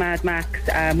Black, Mad Max,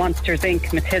 Monsters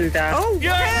Inc., Matilda. Oh,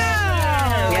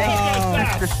 yeah!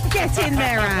 Get in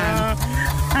there, Anne.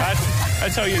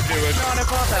 That's how you do it. Not a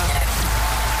bother.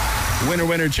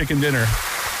 Winner, chicken dinner.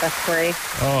 That's great.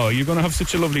 Oh, you're going to have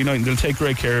such a lovely night and they'll take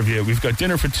great care of you. We've got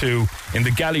dinner for 2 in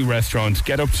the Galley Restaurant.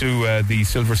 Get up to the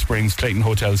Silver Springs, Clayton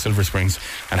Hotel Silver Springs,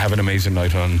 and have an amazing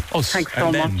night on us. Thanks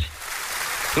so much.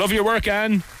 Love your work,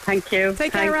 Anne. Thank you.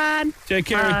 Take care, Anne. Take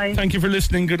care. Bye. Thank you for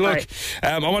listening. Good luck.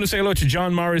 I want to say hello to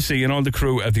John Morrissey and all the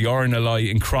crew at the RNLI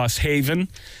in Crosshaven.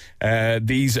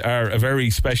 These are a very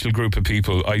special group of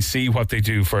people. I see what they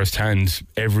do firsthand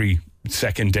every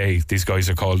second day. These guys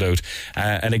are called out,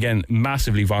 and again,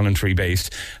 massively voluntary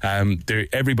based.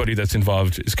 Everybody that's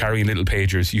involved is carrying little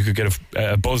pagers. You could get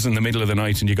a buzz in the middle of the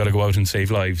night and you got to go out and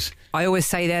save lives. I always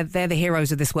say they're the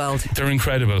heroes of this world. They're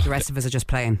incredible. The rest of us are just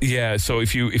playing. Yeah, so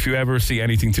if you ever see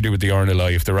anything to do with the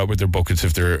RNLI, if they're out with their buckets,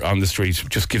 if they're on the street,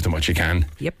 just give them what you can.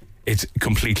 Yep. It's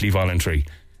completely voluntary,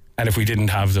 and if we didn't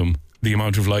have them, the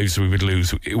amount of lives we would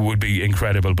lose, it would be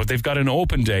incredible. But they've got an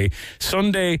open day,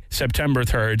 Sunday, September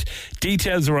 3rd.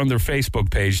 Details are on their Facebook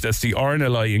page. That's the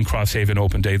RNLI in Crosshaven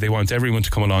Open Day. They want everyone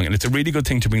to come along, and it's a really good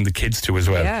thing to bring the kids to as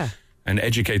well. Yeah. And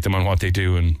educate them on what they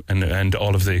do and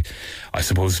all of the, I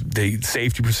suppose, the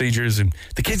safety procedures. And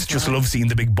the kids just love seeing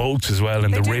the big bolts as well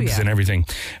and the ribs and everything.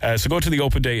 So go to the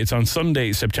open day. It's on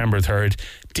Sunday, September 3rd.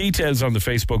 Details on the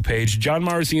Facebook page. John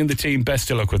Morrissey and the team,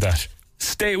 best of luck with that.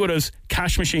 Stay with us.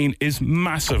 Cash Machine is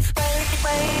massive. Red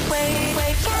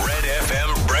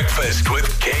FM Breakfast with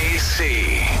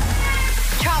KC.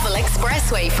 Travel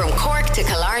expressway from Cork to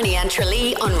Killarney and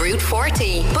Tralee on Route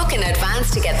 40. Book in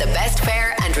advance to get the best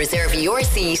fare and reserve your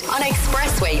seat on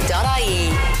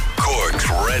expressway.ie. Cork's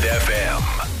Red FM.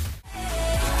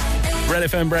 Red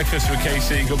FM Breakfast with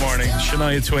KC. Good morning.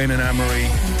 Shania Twain and Anne-Marie.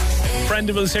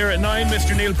 Prendeville's here at 9.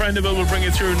 Mr. Neil Prendeville will bring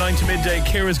you through 9 to midday.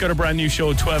 Kira's got a brand new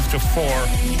show 12 to 4.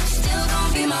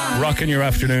 Rocking your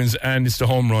afternoons, and it's the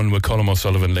home run with Colm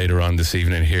O'Sullivan later on this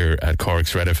evening here at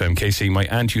Cork's Red FM. KC, my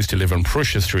aunt used to live on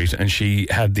Prussia Street and she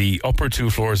had the upper 2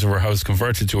 floors of her house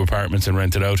converted to apartments and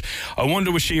rented out. I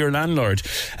wonder was she her landlord?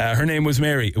 Her name was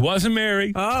Mary. It wasn't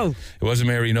Mary. Oh. It wasn't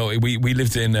Mary, no. We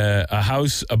lived in a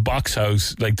house, a box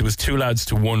house, like there was 2 lads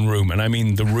to 1 room, and I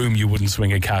mean the room you wouldn't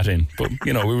swing a cat in. But,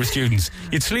 you know, we were students.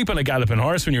 You'd sleep on a galloping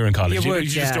horse when you were in college. You would, you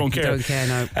just don't care. Don't care,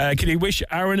 no. Can you wish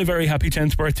Aaron a very happy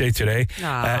 10th birthday today? Oh.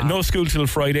 No school till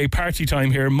Friday. Party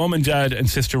time here. Mum and Dad and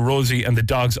sister Rosie and the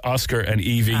dogs Oscar and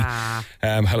Evie.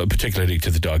 Hello, particularly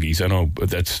to the doggies. I know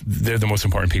they're the most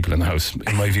important people in the house,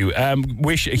 in my view.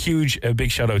 Wish a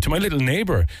big shout out to my little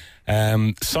neighbour,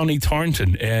 Sonny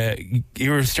Thornton.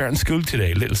 You're starting school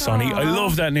today, little Sonny. I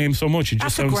love that name so much.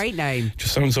 That's a great name.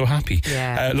 Just sounds so happy.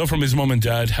 Yeah. Love from his mum and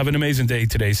dad. Have an amazing day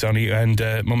today, Sonny. And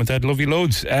mum and dad love you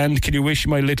loads. And can you wish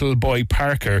my little boy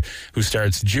Parker, who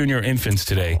starts junior infants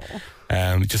today,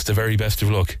 just the very best of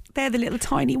luck. They're the little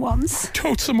tiny ones.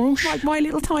 Totes the most. Like my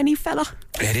little tiny fella.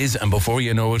 It is, and before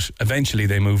you know it, eventually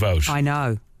they move out. I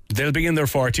know. They'll be in their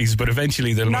 40s, but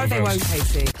eventually they'll move out. No, they won't,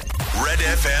 Casey. Red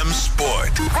FM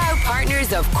Sport. Proud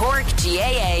partners of Cork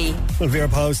GAA. Well, Vera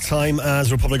Pauw's time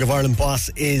as Republic of Ireland boss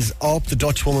is up. The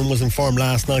Dutch woman was informed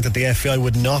last night that the FAI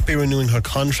would not be renewing her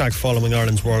contract following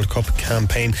Ireland's World Cup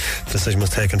campaign. The decision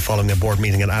was taken following a board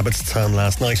meeting at Abbottstown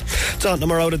last night.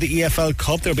 Tottenham are out of the EFL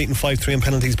Cup. They were beaten 5-3 in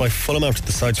penalties by Fulham after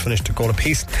the sides finished a goal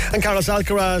apiece. And Carlos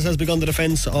Alcaraz has begun the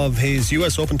defence of his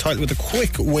US Open title with a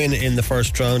quick win in the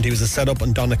first round. He was a set-up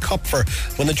on Donna Kupfer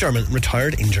when the German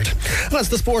retired injured. And that's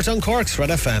the sport on Cork's Red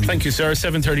FM. Thank you, sir.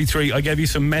 7:33. I gave you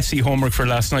some messy homework for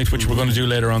last night, which we're going to do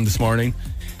later on this morning.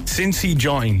 Since he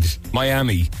joined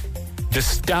Miami, the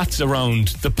stats around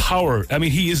the power. I mean,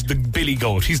 he is the Billy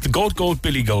Goat. He's the goat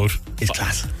Billy Goat. He's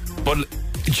class. But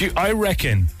I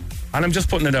reckon, and I'm just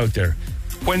putting it out there,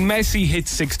 when Messi hits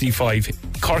 65,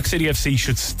 Cork City FC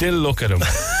should still look at him.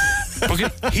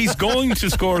 Because he's going to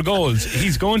score goals.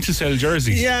 He's going to sell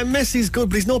jerseys. Yeah, Messi's good,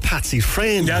 but he's no Patsy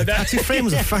Frame. Yeah, Patsy Frame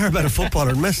was a far better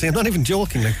footballer than Messi. I'm not even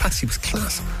joking. Like, Patsy was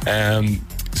class.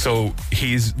 So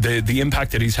he's the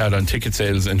impact that he's had on ticket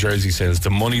sales and jersey sales, the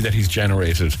money that he's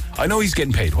generated. I know he's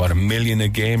getting paid, what, $1 million a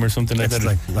game or something like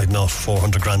that? Like no,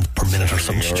 400 grand per minute or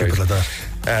something stupid like that.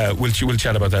 We'll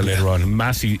chat about that later on.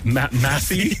 Massey?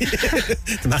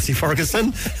 The Massey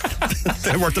Ferguson.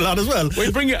 They worked a lot as well.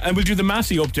 We'll bring it, and we'll do the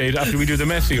Massey update after we do the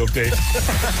Messi update.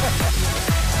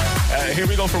 Here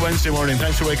we go for Wednesday morning.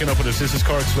 Thanks for waking up with us. This is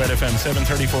Cork's Red FM.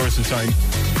 7:34 is the time.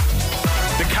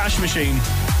 The cash machine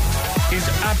is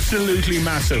absolutely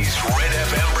massive. It's Red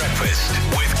FM Breakfast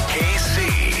with KC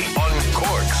on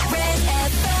Cork's Red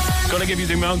FM. Going to give you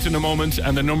the amount in a moment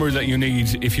and the number that you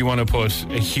need if you want to put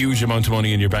a huge amount of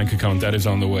money in your bank account. That is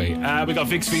on the way. We got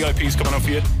VIX VIPs coming up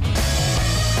for you.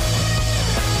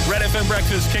 Red FM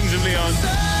Breakfast, Kings of Leon.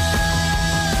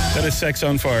 That is sex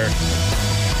on fire.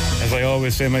 As I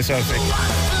always say myself, Vic.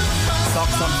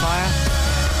 Socks on fire.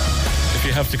 If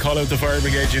you have to call out the fire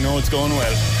brigade, you know it's going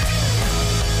well.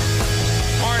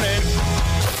 Morning.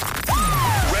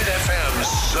 Red FM's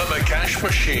Summer Cash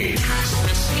Machine.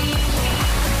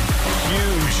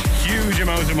 Huge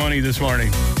amount of money this morning.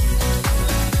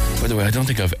 By the way, I don't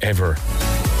think I've ever,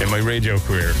 in my radio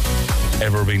career,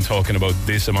 ever been talking about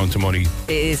this amount of money.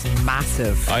 It is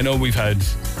massive. I know we've had,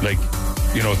 3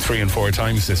 and 4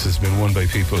 times this has been won by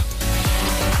people.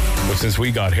 But since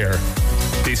we got here,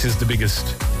 this is the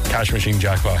biggest cash machine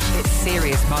jackpot. It's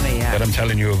serious money, yeah. That I'm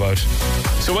telling you about.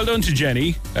 So well done to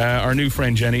Jenny, our new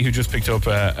friend Jenny, who just picked up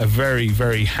a very,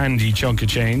 very handy chunk of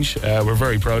change. We're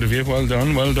very proud of you. Well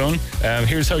done.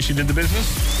 Here's how she did the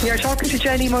business. You're talking to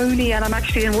Jenny Mooney, and I'm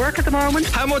actually in work at the moment.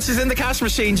 How much is in the cash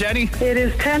machine, Jenny? It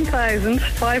is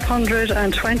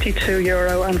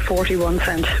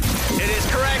 €10,522.41. It is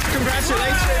correct.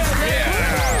 Congratulations.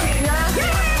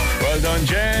 Well done,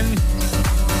 Jen.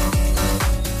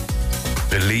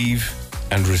 Believe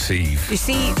and receive. You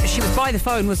see, she was by the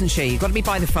phone, wasn't she? You've got to be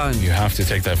by the phone. You have to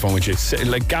take that phone with you. It's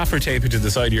like gaffer tape it to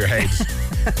the side of your head.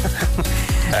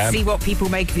 See what people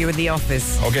make of you in the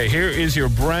office. Okay, here is your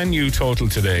brand new total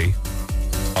today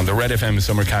on the Red FM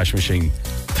Summer Cash Machine.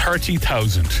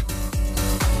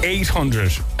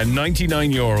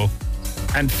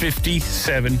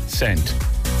 €30,899.57.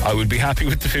 I would be happy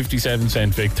with the 57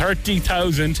 cent, Vic.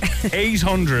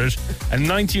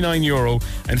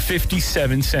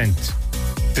 €30,899.57.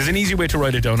 There's an easy way to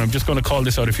write it down. I'm just going to call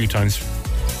this out a few times.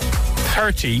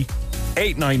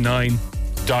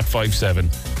 30,899.57.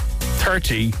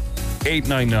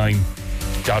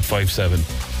 30,899.57.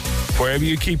 Wherever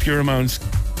you keep your amounts,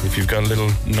 if you've got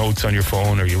little notes on your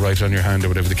phone or you write it on your hand or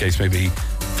whatever the case may be,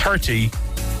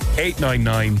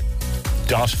 30,899.57.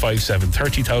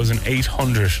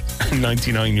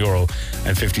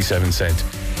 €30,899.57.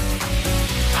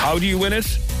 How do you win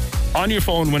it? On your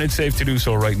phone when it's safe to do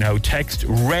so right now, text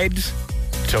RED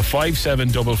to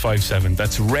 57557.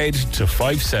 That's RED to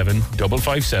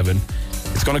 57557.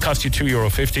 It's going to cost you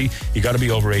 €2.50. You got to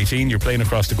be over 18. You're playing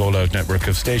across the Gold Out network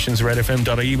of stations.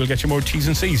 RedFM.ie will get you more T's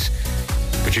and C's.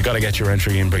 But you got to get your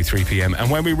entry in by 3 p.m. And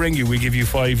when we ring you, we give you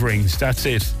 5 rings. That's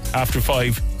it. After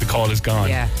 5, the call is gone.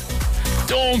 Yeah.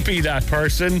 Don't be that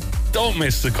person. Don't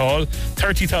miss the call.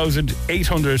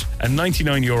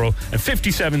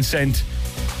 €30,899.57.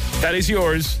 That is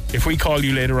yours if we call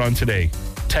you later on today.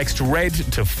 Text RED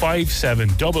to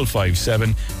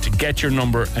 57557 to get your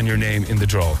number and your name in the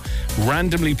draw.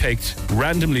 Randomly picked,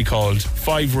 randomly called,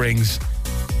 5 rings,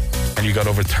 and you got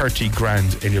over 30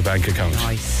 grand in your bank account.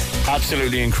 Nice.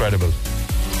 Absolutely incredible.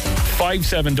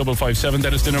 57557,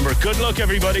 that is the number. Good luck,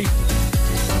 everybody.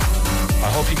 I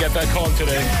hope you get that call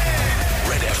today.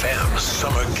 Red FM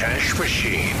Summer Cash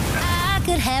Machine. I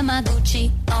could have my Gucci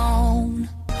on.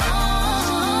 But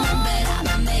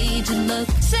I made you look.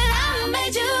 Said I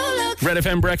made you look. Red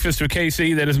FM Breakfast with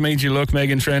KC. That has made you look.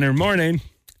 Megan Trainor. Morning.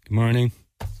 Good morning.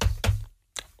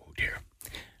 Oh dear.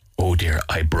 Oh dear.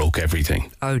 I broke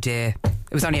everything. Oh dear.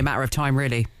 It was only a matter of time,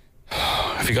 really.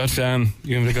 Have you got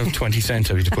 20 cents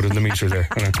have you to put in the meter there?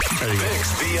 There you go.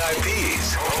 Mix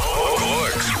VIPs.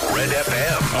 Cork's Red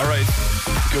FM. All right.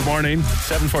 Good morning.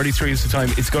 7:43 is the time.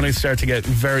 It's going to start to get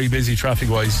very busy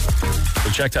traffic-wise.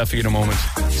 We'll check that for you in a moment.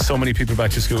 So many people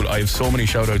back to school. I have so many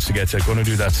shout-outs to get to. Going to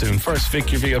do that soon. First, Vic,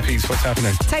 your VIPs. What's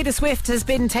happening? Taylor Swift has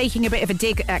been taking a bit of a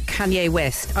dig at Kanye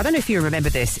West. I don't know if you remember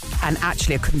this, and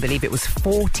actually I couldn't believe it was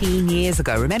 14 years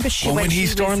ago. Remember when he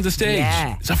stormed the stage?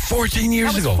 Yeah. Is that 14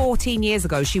 years ago? That was 14 years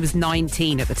ago. She was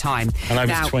 19 at the time. And I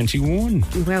was 21.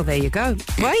 Well, there you go.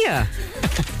 Were you?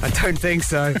 I don't think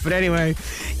so. But anyway,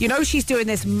 you know she's doing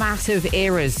this massive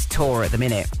Eras tour at the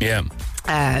minute. Yeah.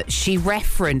 She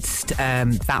referenced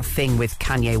that thing with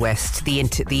Kanye West, the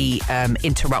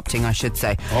interrupting, I should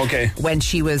say. Okay. When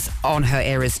she was on her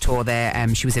Eras tour there,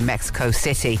 she was in Mexico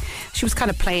City. She was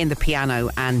kind of playing the piano,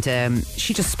 and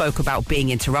she just spoke about being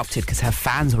interrupted because her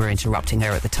fans were interrupting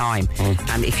her at the time.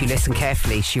 And if you listen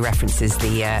carefully, she references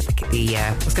the I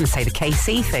was going to say the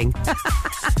KC thing.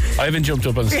 I haven't jumped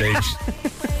up on stage.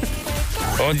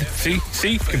 Oh,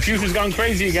 see, computer's gone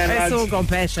crazy again, lads. It's all gone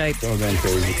pear-shaped. It's all gone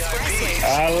crazy.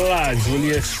 Lads, will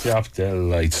you stop the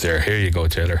lights there? Here you go,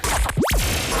 Taylor.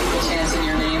 Chance in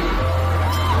your name.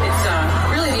 It's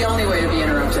really the only way to be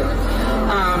interrupted.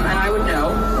 And I would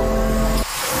know.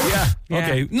 Yeah,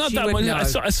 okay. Not that much.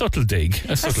 A subtle dig.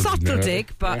 A subtle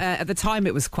dig, but at the time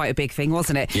it was quite a big thing,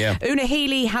 wasn't it? Yeah. Una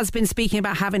Healy has been speaking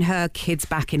about having her kids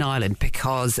back in Ireland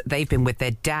because they've been with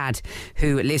their dad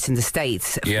who lives in the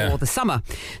States for the summer.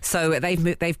 So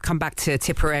they've come back to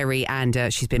Tipperary,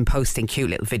 and she's been posting cute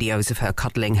little videos of her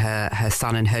cuddling her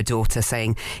son and her daughter,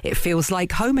 saying it feels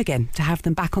like home again to have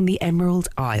them back on the Emerald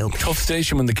Isle. Tough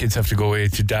station when the kids have to go away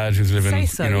to dad who's living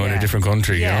in a different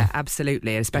country. Yeah, you know?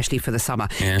 Absolutely, especially for the summer.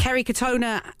 Yeah. Kerry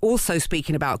Katona, also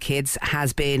speaking about kids,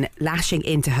 has been lashing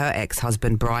into her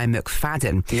ex-husband Brian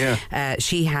McFadden. Yeah.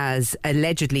 She has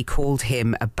allegedly called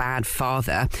him a bad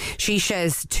father. She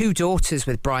shares 2 daughters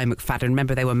with Brian McFadden.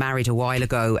 Remember, they were married a while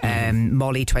ago,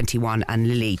 Molly 21 and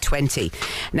Lily 20.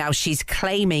 Now she's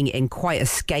claiming in quite a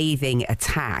scathing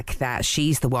attack that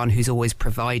she's the one who's always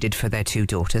provided for their 2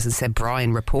 daughters, and said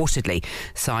Brian reportedly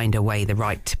signed away the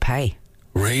right to pay.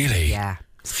 Really? Yeah.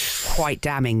 Quite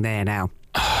damning there now.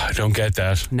 I don't get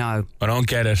that. No. I don't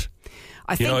get it.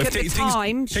 I think at the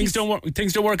time things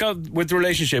don't work out with the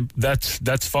relationship,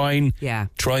 that's fine. Yeah.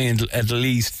 Try and at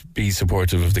least be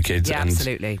supportive of the kids. Yeah, and,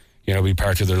 absolutely. Be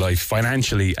part of their life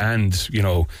financially and,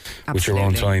 with your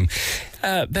own time.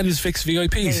 That is Vic's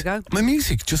VIPs. There you go. My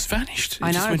music just vanished.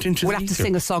 I know. Just went into we'll have to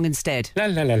sing a song instead. La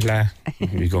la la la.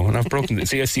 Here we go. And I've broken it.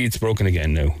 See, I see it's broken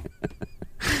again now.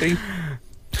 See?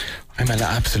 I'm an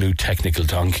absolute technical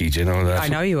donkey, do you know that? I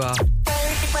know you are.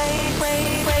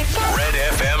 Red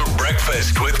FM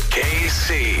Breakfast with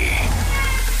KC.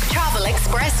 Travel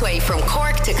expressway from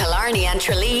Cork to Killarney and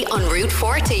Tralee on Route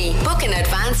 40. Book in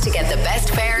advance to get the best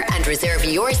fare and reserve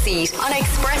your seat on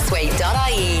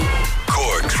expressway.ie.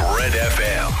 Cork's Red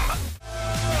FM.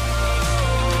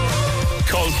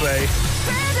 Coldplay.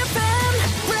 Red FM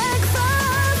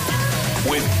breakfast.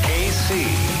 With KC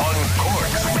on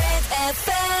Cork's Red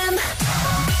FM.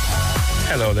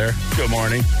 Hello there. Good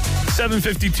morning.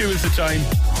 7:52 is the time.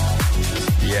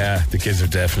 Yeah, the kids are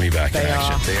definitely back in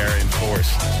action. They are in force.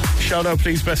 Shout out,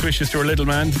 please, best wishes to our little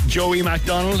man, Joey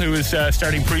MacDonald, who is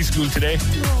starting preschool today.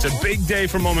 It's a big day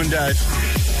for mum and dad.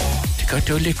 They got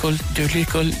their little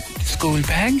school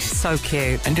bags. So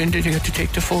cute. And then they have to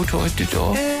take the photo at the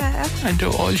door. Yeah. And they're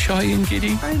all shy and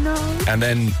giddy. I know. And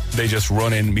then they just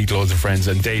run in, meet loads of friends,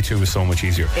 and day 2 is so much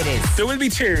easier. It is. There will be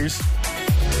tears,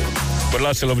 but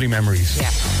lots of lovely memories.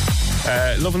 Yeah.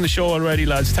 Loving the show already,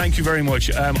 lads. Thank you very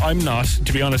much. I'm not,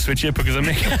 to be honest with you, because I'm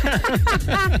making...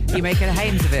 You're making a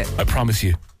hames of it. I promise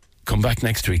you. Come back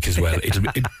next week as well.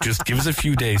 Just give us a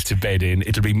few days to bed in.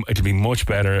 It'll be much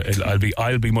better.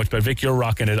 I'll be much better. Vic, you're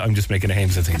rocking it. I'm just making a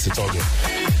hames of things. It's all good.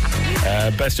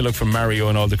 Best of luck from Mario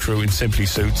and all the crew in Simply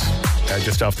Suits,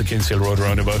 just off the Kinsale Road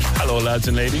roundabout. Hello, lads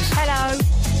and ladies. Hello.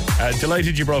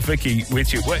 Delighted you brought Vicky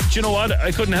with you. Well, do you know what?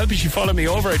 I couldn't help it. She followed me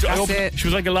over. She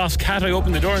was like a lost cat. I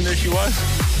opened the door and there she was.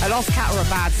 A lost cat or a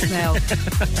bad smell.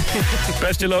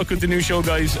 Best of luck with the new show,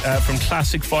 guys, from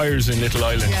Classic Fires in Little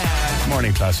Island. Yeah.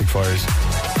 Morning, Classic Fires.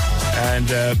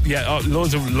 And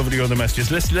loads of lovely other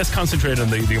messages. Let's concentrate on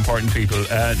the important people.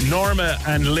 Norma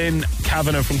and Lynn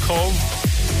Kavanagh from Cove,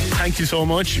 thank you so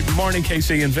much. Morning,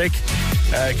 Casey and Vic.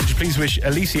 Could you please wish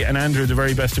Alicia and Andrew the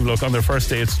very best of luck on their first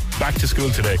day. It's back to school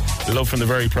today. Love from the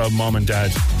very proud mom and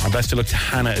dad. And best of luck to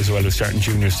Hannah as well, who's starting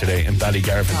juniors today in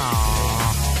Ballygarvan.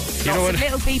 Aww. You know what?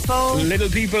 Little people. Little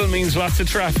people means lots of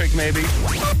traffic, maybe.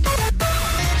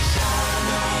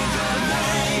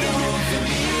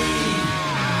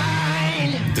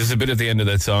 There's a bit at the end of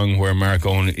that song where Mark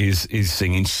Owen is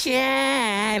singing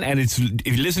Shine, and if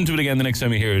you listen to it again the next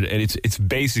time you hear it, and it's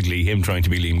basically him trying to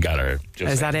be Liam Gallagher.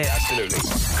 Is that it? Absolutely.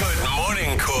 Good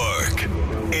morning, Cork.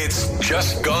 It's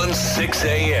just gone 6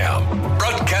 a.m.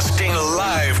 Broadcasting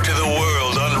live to the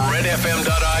world on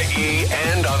redfm.ie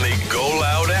and on the Go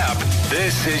Loud app.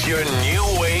 This is your new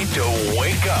way to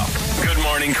wake up. Good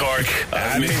morning, Cork.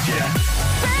 I missed you.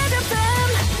 Red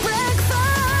FM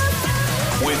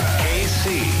breakfast. With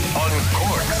KC on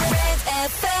Cork. Red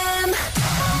FM.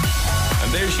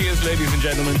 And there she is, ladies and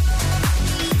gentlemen,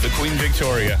 the Queen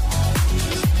Victoria.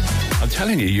 I'm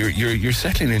telling you, you're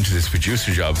settling into this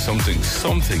producer job, something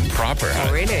proper.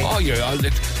 Oh, really? Oh, you're all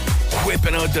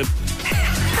whipping out the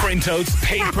printouts,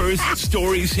 papers,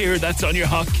 stories here. That's on your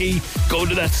hotkey. Go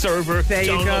to that server. There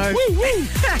you go. Woo, woo. You're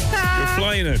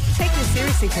flying it. Take this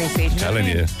seriously, Casey. I'm telling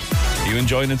you. Are you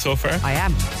enjoying it so far? I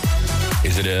am.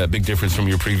 Is it a big difference from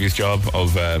your previous job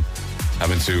of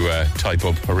having to type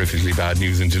up horrifically bad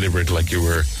news and deliver it like you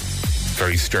were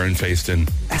very stern-faced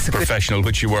and professional,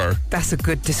 which you were? That's a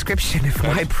good description of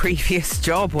my previous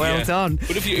job. Well done.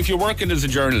 But if you're working as a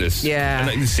journalist, yeah,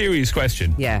 and a serious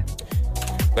question, yeah,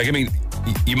 like, I mean,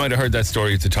 you might have heard that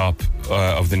story at the top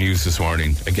of the news this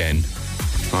morning again.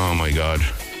 Oh my God.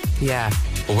 Yeah.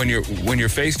 But when you're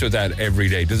faced with that every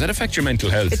day, does that affect your mental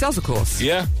health? It does, of course.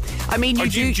 Yeah. I mean,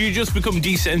 do you just become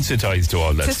desensitized to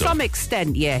all that to stuff? some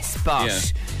extent, yes,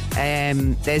 but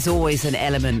there's always an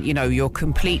element, you're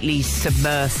completely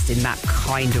submersed in that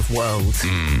kind of world.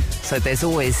 So there's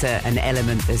always an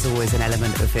element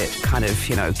of it kind of,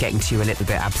 getting to you a little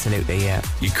bit. Absolutely, yeah.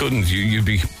 You'd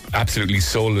be absolutely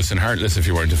soulless and heartless if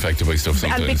you weren't affected by stuff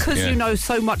sometimes. And because you know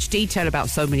so much detail about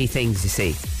so many things, you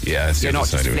see. Yeah, you're not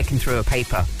just flicking through a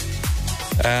paper.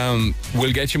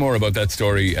 We'll get you more about that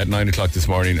story at 9 o'clock this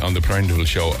morning on the Parental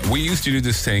Show. We used to do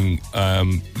this thing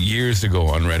years ago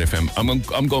on Red FM.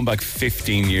 I'm going back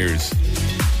 15 years.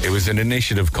 It was an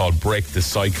initiative called Break the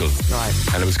Cycle. Right.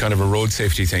 And it was kind of a road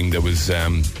safety thing that was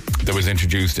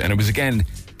introduced. And it was, again,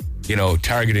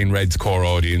 targeting Red's core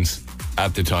audience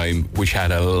at the time, which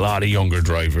had a lot of younger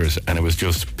drivers. And it was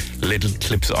just little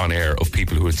clips on air of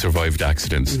people who had survived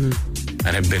accidents and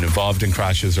had been involved in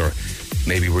crashes, or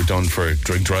maybe were done for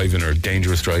drink driving or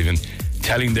dangerous driving,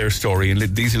 telling their story in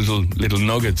these little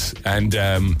nuggets. And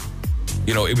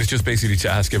it was just basically to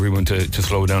ask everyone to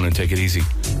slow down and take it easy.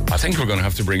 I think we're going to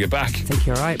have to bring it back. I think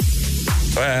you're right.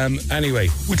 Anyway,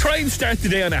 we'll try and start the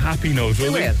day on a happy note,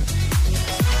 will we?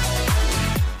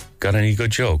 Got any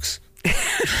good jokes?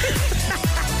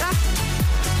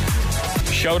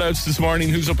 Shout outs this morning.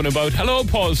 Who's up and about? Hello,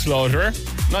 Paul Slaughter.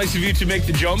 Nice of you to make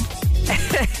the jump.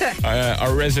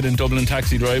 Our resident Dublin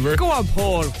taxi driver. Go on,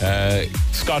 Paul.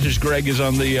 Scottish Greg is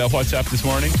on the WhatsApp this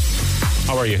morning.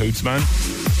 How are you, Hoots, man?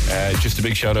 Just a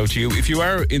big shout out to you. If you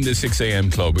are in the 6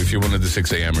 a.m. club, if you're one of the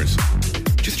 6 a.m.ers,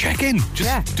 just check in.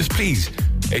 Just please.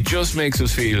 It just makes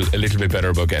us feel a little bit better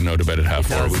about getting out of bed at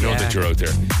 4:30. We know that you're out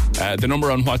there. The number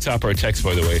on WhatsApp or text,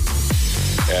 by the way,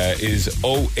 is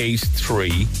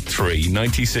 0833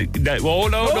 96. Oh,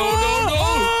 no.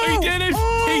 He did it.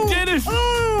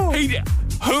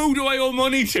 Who do I owe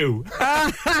money to?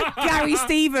 Gary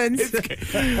Stevens.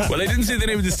 Well, I didn't say the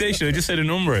name of the station. I just said a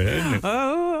number. Didn't it?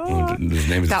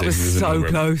 That was so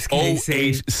close, Casey.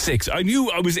 086. I knew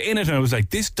I was in it and I was like,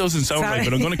 this doesn't sound right,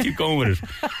 but I'm going to keep going with it.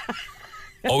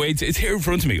 08, it's here in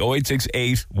front of me.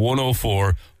 0868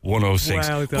 104 106.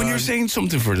 Well done. When you're saying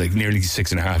something for like nearly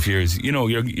 6.5 years,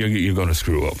 you're going to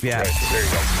screw up. Yeah. Right, there you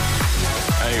go.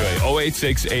 Anyway,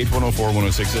 0868 104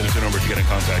 106. That is the number to get in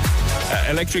contact.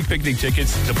 Electric picnic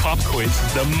tickets, the pop quiz,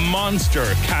 the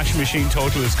monster cash machine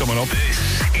total is coming up. This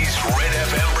is Red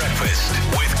FM Breakfast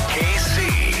with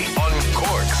KC on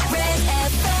Cork's Red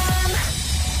FM.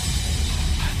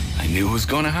 I knew it was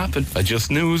going to happen. I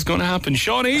just knew it was going to happen.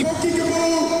 Shawnee.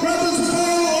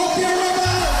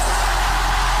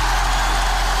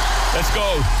 Let's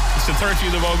go. It's the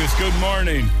 30th of August. Good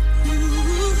morning.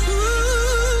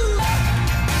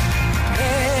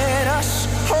 Let us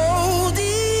hold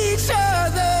each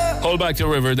other. Hold back to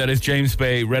river. That is James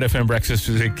Bay, Red FM Breakfast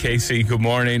with Casey. Good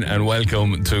morning and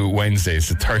welcome to Wednesday. It's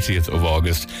the 30th of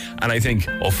August. And I think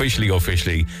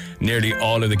officially, nearly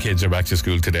all of the kids are back to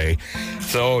school today.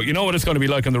 So you know what it's going to be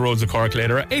like on the roads of Cork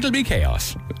later. It'll be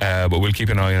chaos. But we'll keep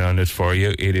an eye on it for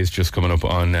you. It is just coming up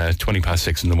on 20 past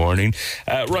 6 in the morning.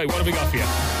 Right, what have we got for you?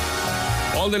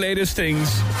 All the latest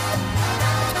things.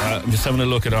 I'm just having a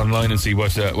look at online and see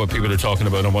what people are talking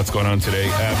about and what's going on today.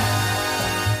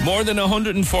 More than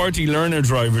 140 learner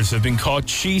drivers have been caught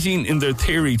cheating in their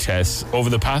theory tests over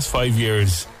the past 5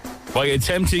 years by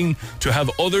attempting to have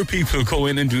other people go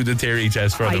in and do the theory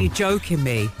test for them. Are you joking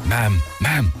me? Ma'am,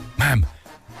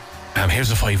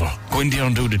 here's a £5. Go in there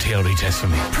and do the theory test for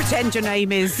me. Pretend your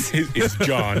name is... It's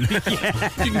John.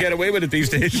 Yeah. You can get away with it these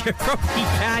days. You probably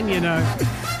can, you know.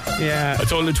 Yeah. A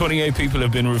total of 28 people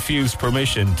have been refused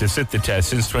permission to sit the test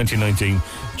since 2019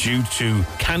 due to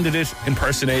candidate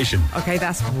impersonation. Okay,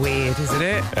 that's weird, isn't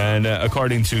it? And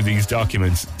according to these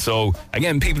documents. So,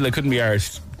 again, people that couldn't be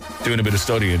arsed doing a bit of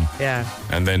studying. Yeah.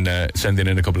 And then sending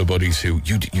in a couple of buddies who,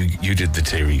 you did the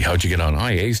theory. How'd you get on?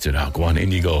 I aced it. Oh, go on,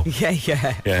 in you go.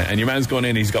 Yeah. Yeah, and your man's going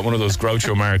in, he's got one of those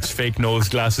Groucho Marx, fake nose,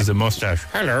 glasses and moustache.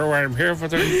 Hello, I'm here for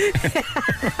the...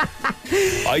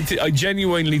 I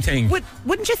genuinely think...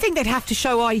 Wouldn't you think they'd have to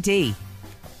show ID?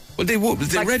 Well, they would.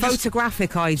 They like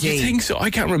photographic ID. You think so? I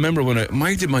can't remember when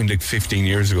I did mine like 15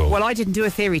 years ago. Well, I didn't do a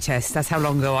theory test. That's how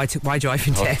long ago I took my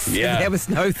driving test. Yeah. There was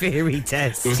no theory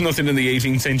test. There was nothing in the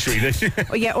 18th century.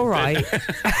 Oh, yeah, all right. I'm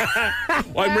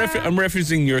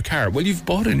referencing your car. Well, you've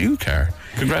bought a new car.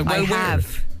 Congrats. I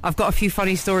have. I've got a few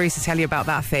funny stories to tell you about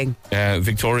that thing.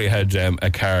 Victoria had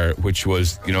a car which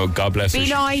was, God bless her. Be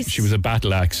nice. She was a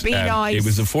battle axe. Be nice. It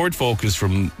was a Ford Focus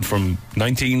from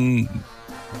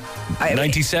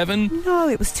 1997? No,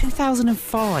 it was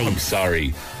 2005. I'm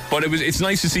sorry. But it's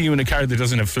nice to see you in a car that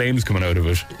doesn't have flames coming out of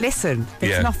it. Listen,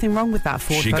 there's nothing wrong with that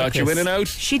Ford She Focus. got you in and out?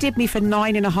 She did me for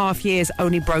 9.5 years,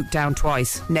 only broke down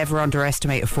twice. Never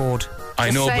underestimate a Ford. I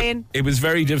know, but it was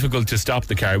very difficult to stop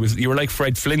the car. You were like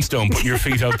Fred Flintstone putting your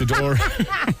feet out the door.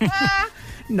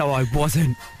 No, I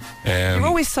wasn't. You're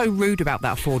always so rude about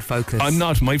that Ford Focus. I'm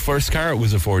not. My first car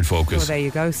was a Ford Focus. Well, there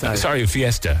you go, so. Sorry, a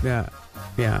Fiesta.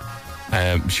 Yeah.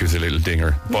 She was a little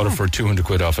dinger. Bought her for 200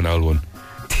 quid off an old one.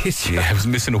 Did you? Yeah, I was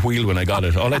missing a wheel when I got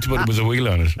it. All I had to put was a wheel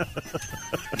on it.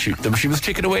 She was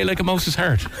ticking away like a mouse's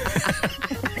heart.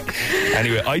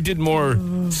 Anyway, I did more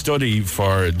study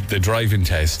for the driving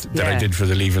test than I did for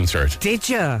the leaving cert. Did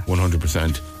you?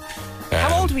 100%.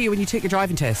 How old were you when you took your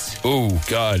driving test? Oh,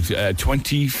 God,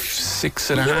 26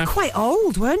 and a half. You were quite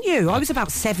old, weren't you? I was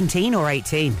about 17 or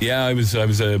 18. Yeah, I was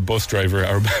a bus driver,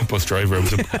 or bus driver. I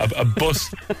was a bus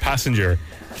passenger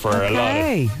for a lot.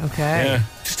 Okay. Yeah,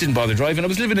 just didn't bother driving. I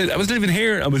was living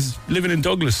here. I was living in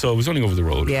Douglas, so I was only over the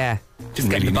road. Yeah.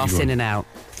 Didn't get really the bus need one. in and out.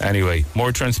 Anyway,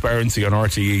 more transparency on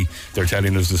RTE. They're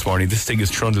telling us this morning. This thing is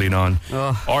trundling on.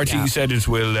 RTE said it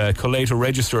will collate a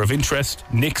register of interest,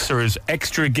 nixers,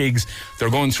 extra gigs. They're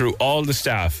going through all the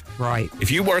staff. Right. If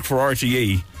you work for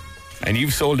RTE and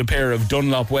you've sold a pair of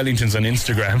Dunlop Wellingtons on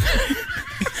Instagram,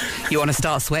 you want to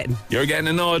start sweating. You're getting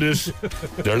an audit.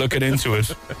 They're looking into it.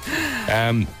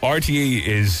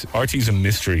 RTE's a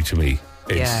mystery to me.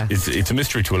 It's a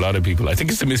mystery to a lot of people. I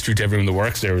think it's a mystery to everyone that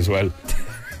works there as well.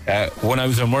 When I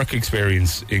was on work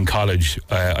experience in college,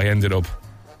 I ended up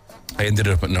at an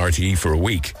RTE for a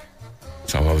week.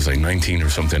 So I was like 19 or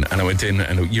something, and I went in,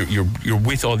 and you're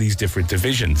with all these different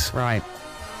divisions, right?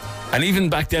 And even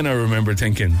back then, I remember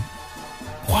thinking,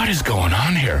 what is going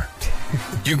on here?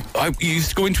 You used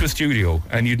to go into a studio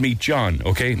and you'd meet John.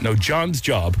 Okay, now John's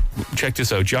job. Check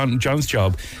this out. John's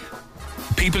job.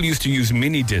 People used to use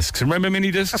mini discs. Remember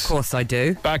mini discs? Of course I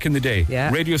do. Back in the day,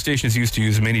 radio stations used to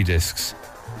use mini discs,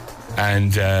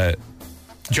 and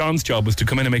John's job was to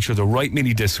come in and make sure the right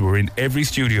mini discs were in every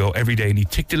studio every day, and he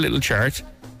ticked a little chart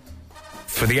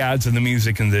for the ads and the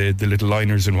music and the little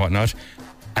liners and whatnot.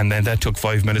 And then that took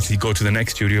 5 minutes. He'd go to the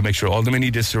next studio, make sure all the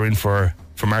mini discs are in for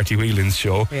Marty Whelan's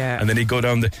show. Yeah. And then he'd go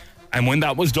down and when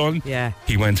that was done,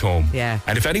 he went home. Yeah.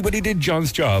 And if anybody did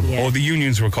John's job, all the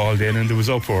unions were called in and there was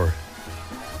uproar.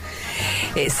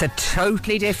 It's a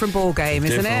totally different ball game,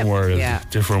 isn't it?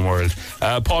 Different world.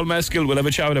 Paul Mescal, we'll have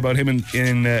a chat about him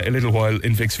in a little while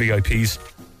in Vic's VIPs.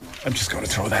 I'm just going to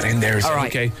throw that in there. Is that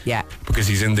okay? Yeah. Because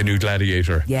he's in the new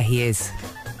Gladiator. Yeah, he is.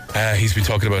 He's been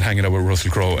talking about hanging out with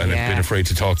Russell Crowe and I've been afraid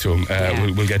to talk to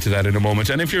him. We'll get to that in a moment.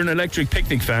 And if you're an Electric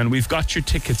Picnic fan, we've got your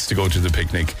tickets to go to the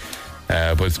picnic.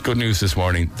 But it's good news this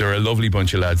morning. They're a lovely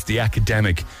bunch of lads. The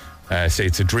Academic say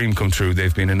it's a dream come true.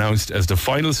 They've been announced as the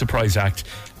final surprise act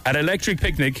at Electric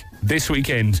Picnic this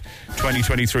weekend,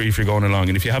 2023, if you're going along.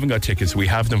 And if you haven't got tickets, we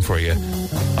have them for you.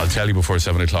 I'll tell you before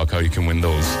 7 o'clock how you can win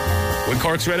those. With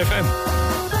Cork's Red FM.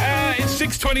 It's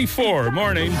 6:24.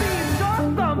 Morning.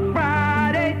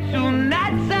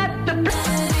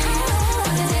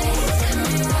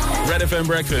 Red FM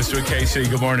Breakfast with KC.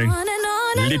 Good morning.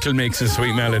 Little Mix of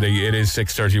Sweet Melody. It is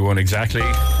 6:31 exactly.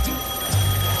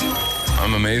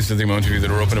 I'm amazed at the amount of you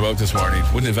that are up and about this morning.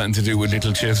 Wouldn't have anything to do with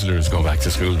little chiselers going back to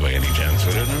school by any chance,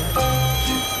 would it?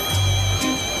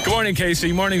 Good morning,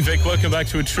 Casey. Morning, Vic. Welcome back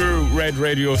to a true red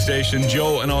radio station.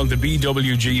 Joe and all the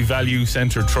BWG Value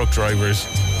Centre truck drivers.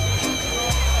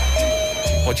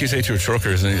 What do you say to a trucker?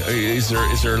 Is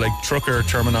there like trucker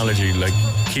terminology, like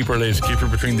keep her lit, keep her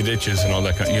between the ditches and all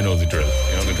that kind? You know the drill.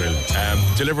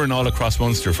 Delivering all across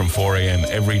Munster from 4 a.m.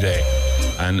 every day,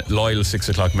 and loyal 6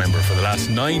 o'clock member for the last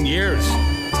 9 years.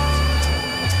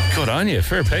 Good on you.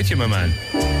 Fair play to you, my man.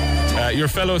 Your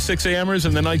fellow 6 a.m.ers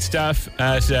and the night staff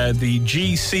at the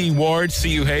GC Ward,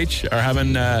 CUH, are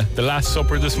having the Last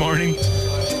Supper this morning.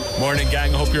 Morning,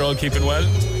 gang. I hope you're all keeping well.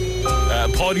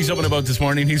 Paudie's up and about this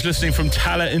morning. He's listening from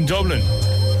Tala in Dublin.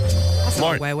 That's a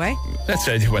long way away. That's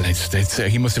it. Well,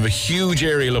 he must have a huge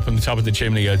aerial up on the top of the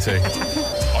chimney, I'd say.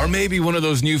 Or maybe one of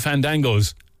those new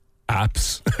Fandangos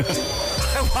apps.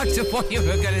 I wonder what you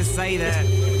were going to say there.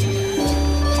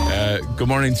 Good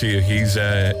morning to you. His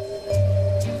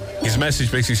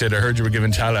message basically said, I heard you were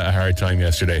giving Tala a hard time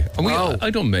yesterday. And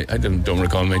I don't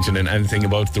recall mentioning anything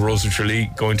about the Rose of Tralee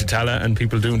going to Tala and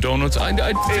people doing donuts.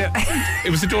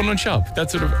 It was a donut shop.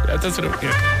 That's what it.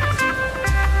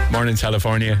 Morning,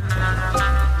 California.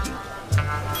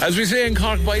 As we say in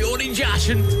Cork, by Oni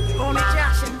Jashin.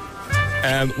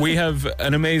 We have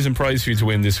an amazing prize for you to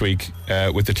win this week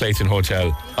with the Clayton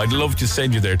Hotel. I'd love to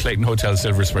send you there, Clayton Hotel,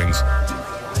 Silver Springs,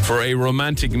 for a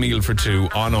romantic meal for two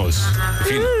on us.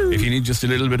 If you need just a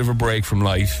little bit of a break from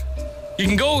life, you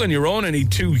can go on your own and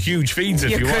eat 2 huge feeds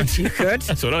if you want. You could.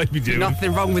 That's what I'd be doing.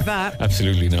 Nothing wrong with that.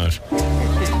 Absolutely not.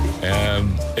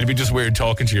 It'd be just weird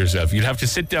talking to yourself. You'd have to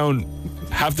sit down,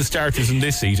 have the starters in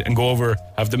this seat, and go over,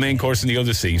 have the main course in the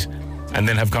other seat, and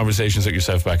then have conversations with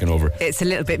yourself back and over. It's a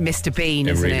little bit Mr. Bean,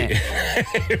 isn't it?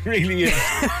 It really is.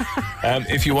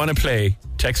 If you want to play,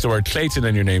 text the word Clayton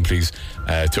and your name, please,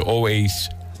 to 086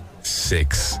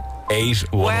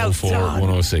 8104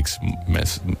 106.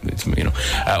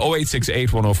 086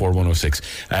 8104 106.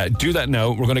 Do that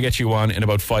now. We're going to get you on in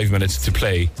about 5 minutes to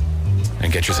play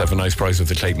and get yourself a nice prize with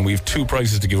the Clayton. We have 2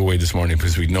 prizes to give away this morning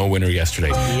because we had no winner yesterday.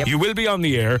 Yep. You will be on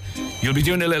the air. You'll be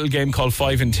doing a little game called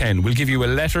 5 and 10. We'll give you a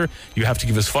letter. You have to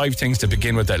give us 5 things to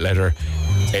begin with that letter.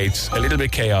 It's a little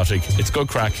bit chaotic. It's good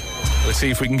crack. Let's see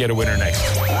if we can get a winner next.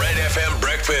 Red FM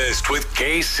Breakfast with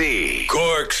KC.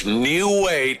 Cork's new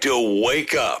way to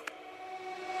wake up.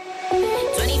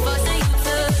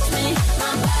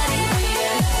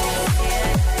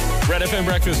 Red FM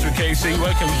Breakfast with KC.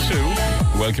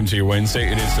 Welcome to your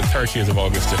Wednesday. It is the 30th of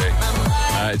August today.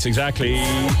 It's exactly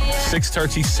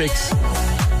 6:36.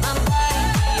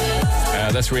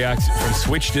 That's React from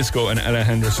Switch Disco and Ella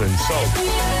Henderson. So,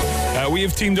 we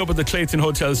have teamed up with the Clayton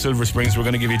Hotel Silver Springs. We're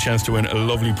going to give you a chance to win a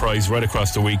lovely prize right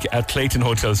across the week at Clayton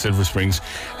Hotel Silver Springs.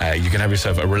 You can have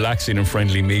yourself a relaxing and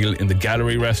friendly meal in the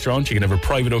Gallery restaurant. You can have a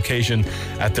private occasion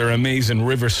at their amazing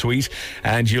River Suite.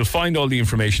 And you'll find all the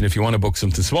information if you want to book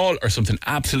something small or something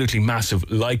absolutely massive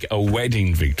like a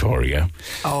wedding, Victoria.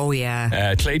 Oh,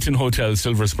 yeah.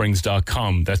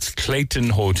 ClaytonHotelSilversprings.com. That's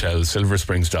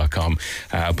ClaytonHotelSilversprings.com.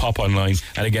 Pop online.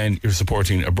 And again, you're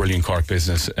supporting a brilliant Cork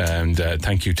business. And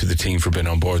thank you to the team for being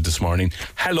on board this morning.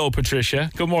 Hello,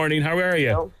 Patricia. Good morning. How are you?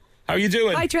 Hello. How are you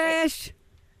doing? Hi, Trish.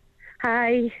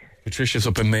 Hi. Patricia's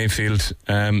up in Mayfield.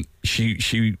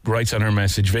 She writes on her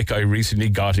message, Vic, I recently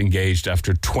got engaged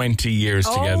after 20 years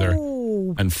together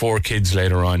and 4 kids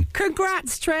later on.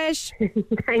 Congrats, Trish.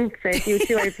 Thanks, Vic. You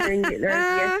too. I was hearing it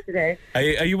yesterday.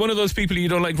 Are you one of those people you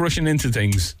don't like rushing into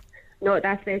things? No,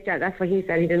 that's it. Yeah, that's what he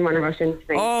said. He didn't want to rush into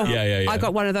things. Oh, yeah. I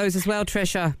got one of those as well,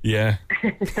 Trisha. Yeah.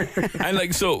 And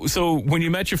like, so when you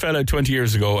met your fella 20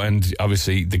 years ago, and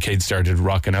obviously the kids started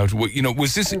rocking out,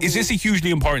 is this a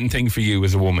hugely important thing for you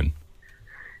as a woman?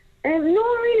 No, it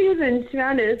really isn't, to be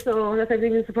honest. So that's I've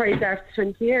been surprised after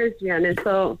 20 years, to be honest.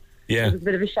 So yeah, it was a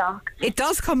bit of a shock. It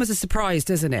does come as a surprise,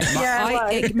 doesn't it?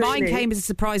 Mine came as a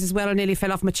surprise as well. I nearly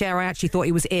fell off my chair. I actually thought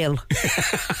he was ill.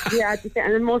 Yeah,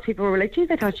 and then most people were like, geez,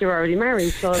 I thought you were already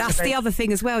married. So that's the other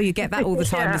thing as well. You get that all the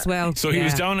time as well. So he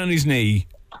was down on his knee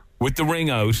with the ring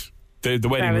out, the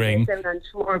wedding ring. Down on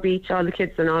Shore Beach, all the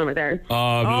kids and all were there.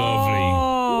 Oh,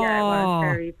 lovely. Yeah, it was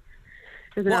very...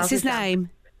 What's his name?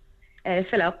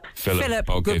 Philip. Philip,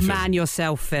 Okay, good Phil. man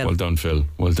yourself, Phil. Well done, Phil.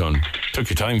 Well done.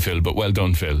 Took your time, Phil, but well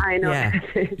done, Phil. I know.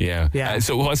 Yeah. Yeah.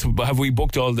 So have we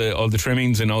booked all the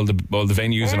trimmings and all the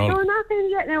venues and all? No, nothing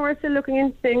yet. Now we're still looking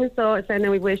into things. So it's now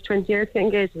we've waited 20 years to get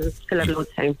engaged. We still have loads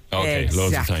of time. Okay,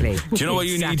 loads of time. Exactly. Do you know what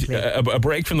you need? A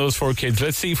break from those 4 kids.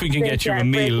 Let's see if we can get you a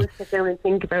meal. Sit down and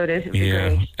think about it. It'd be Yeah.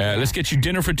 great. Let's get you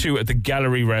dinner for 2 at the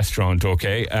Gallery Restaurant,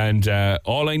 okay? And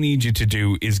all I need you to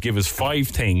do is give us 5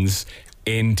 things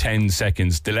in 10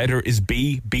 seconds. The letter is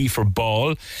B for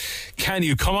ball. Can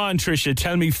you, come on Tricia,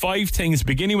 tell me 5 things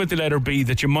beginning with the letter B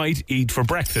that you might eat for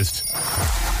breakfast?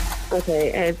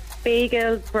 Okay,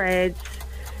 bagel, bread,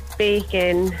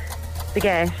 bacon,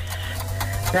 spaghetti,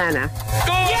 banana.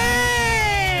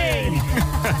 Yay!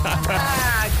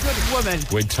 Good woman.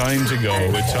 With time to go.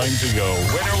 Winner,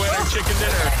 chicken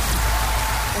dinner.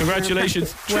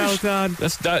 Congratulations. Well Trish, done.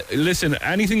 That's that. Listen,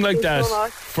 anything like that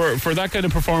for that kind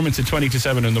of performance at 20 to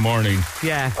 7 in the morning.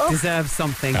 Yeah, deserves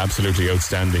something. Absolutely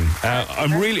outstanding.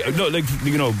 I'm really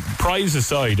prize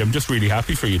aside, I'm just really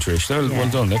happy for you, Trish. Well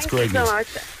done. That's great Thank you news. so much.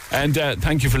 And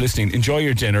thank you for listening. Enjoy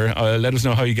your dinner. Let us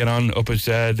know how you get on up at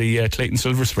the Clayton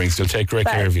Silver Springs. They'll take great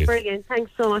care of you. Brilliant. Thanks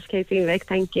so much, Katie and Vic.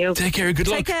 Thank you. Take care. Good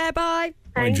luck. Take care, bye.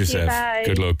 Mind yourself. Bye.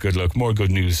 Good luck. More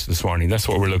good news this morning. That's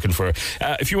what we're looking for.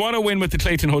 If you want to win with the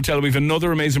Clayton Hotel, we've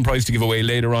another amazing prize to give away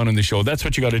later on in the show. That's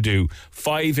what you got to do.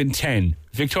 5 and 10.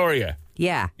 Victoria.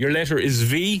 Yeah. Your letter is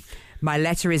V. My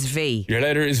letter is V. Your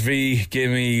letter is V.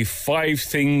 Give me 5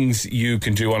 things you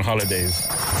can do on holidays.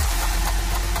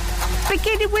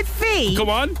 Beginning with V. Come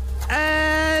on.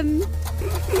 I don't know.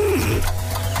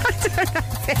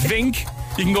 Vink.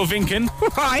 You can go vinking.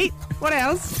 Right. What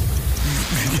else?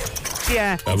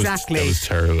 Yeah, exactly. That was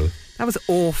terrible. That was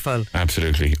awful.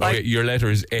 Absolutely. Okay, your letter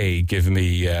is A. Give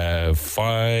me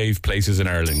 5 places in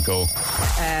Ireland. Go.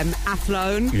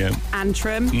 Athlone. Yeah.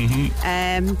 Antrim. I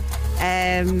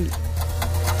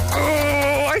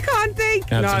can't think.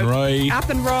 Athenry.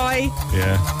 Athenry.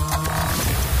 Yeah.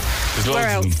 There's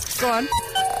Where loads of them. else? Go on.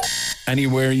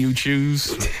 Anywhere you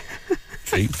choose.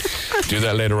 See? Do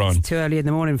that later on. Too early in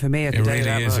the morning for me. It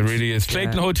really is.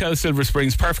 Clayton Hotel Silver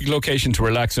Springs, perfect location to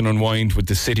relax and unwind with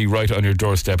the city right on your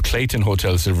doorstep.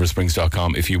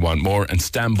 ClaytonHotelSilverSprings.com if you want more. And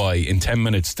stand by in 10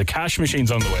 minutes. The cash machine's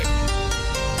on the way.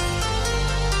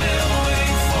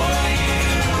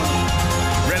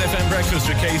 Red FM Breakfast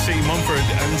with KC, Mumford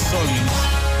and Sons.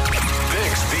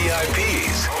 Vic's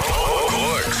VIPs.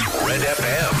 Cork's Red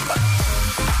FM.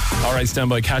 All right, stand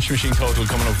by. Cash machine total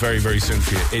coming up very, very soon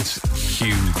for you. It's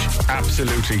huge.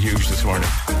 Absolutely huge this morning.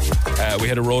 We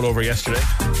had a rollover yesterday,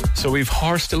 so we've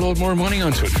horsed a load more money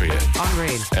onto it for you.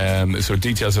 Unreal. So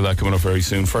details of that coming up very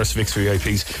soon. First, Vic's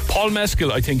VIPs. Paul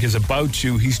Mescal, I think, is about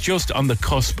to. He's just on the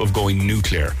cusp of going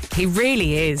nuclear. He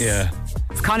really is. Yeah.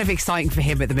 It's kind of exciting for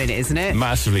him at the minute, isn't it?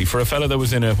 Massively. For a fella that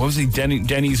was in a, what was he,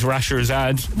 Denny's Rashers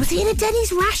ad? Was he in a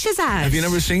Denny's Rashers ad? Have you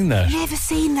never seen that? Never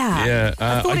seen that. Yeah.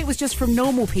 I thought it was just from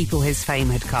normal people his fame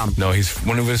had come. No,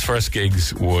 one of his first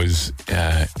gigs was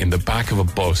in the back of a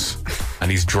bus,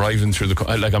 and he's driving through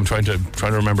the. Like, I'm trying to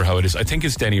remember how it is. I think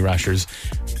it's Denny Rashers,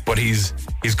 but he's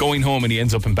going home and he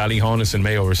ends up in Ballyhonus and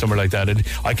Mayo or somewhere like that. And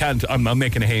I can't. I'm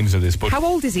making a hames of this, but how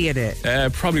old is he in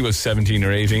it? Probably was 17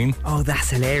 or 18. Oh,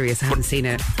 that's hilarious! I haven't seen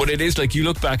it. But it is like, you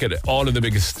look back at all of the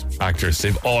biggest actors;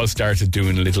 they've all started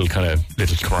doing little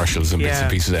commercials and bits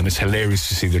and pieces, and it's hilarious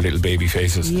to see their little baby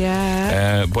faces.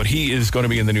 Yeah. But he is going to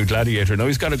be in the new Gladiator. Now,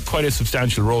 he's got quite a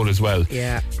substantial role as well.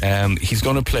 Yeah. He's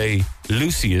going to play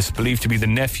Lucius, believed to be the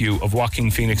nephew of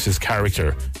Joaquin Phoenix's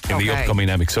character in the upcoming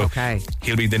Emmys. So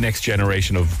he'll be the next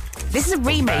generation of. This is a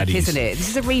remake, isn't it? This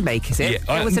is a remake, is it? Yeah,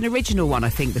 there was an original one, I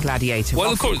think, The Gladiator.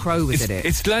 Well, of course, Crowe was in it.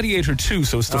 It's Gladiator 2,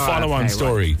 so it's the follow-on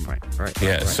story. Right.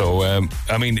 So,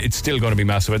 I mean, it's still going to be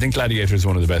massive. I think Gladiator is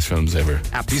one of the best films ever.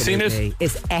 Absolutely. Have you seen it?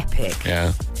 It's epic.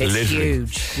 Yeah. It's literally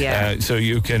huge. Yeah. So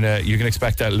you can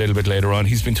expect that a little bit later on.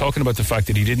 He's been talking about the fact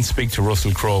that he didn't speak to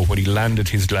Russell Crowe when he landed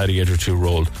his Gladiator 2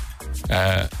 role.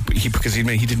 Because he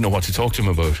didn't know what to talk to him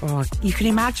about. Oh, you can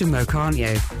imagine though, can't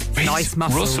you? Nice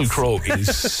muscles. Russell Crowe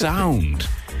is sound.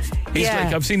 He's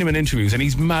like, I've seen him in interviews, and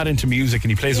he's mad into music,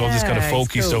 and he plays all this kind of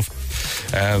folky stuff.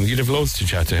 You'd have loads to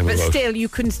chat to him about. But still, you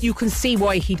can see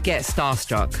why he'd get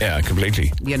starstruck. Yeah,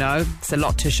 completely. You know, it's a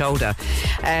lot to shoulder.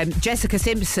 Jessica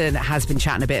Simpson has been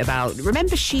chatting a bit about.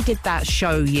 Remember, she did that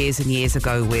show years and years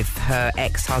ago with her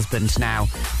ex-husband. Now,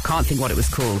 can't think what it was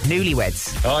called.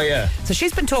 Newlyweds. Oh yeah. So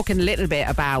she's been talking a little bit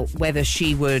about whether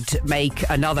she would make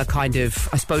another kind of,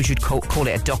 I suppose you'd call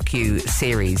it a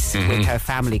docu-series with her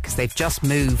family, because they've just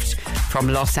moved from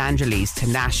Los Angeles to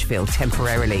Nashville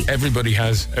temporarily. Everybody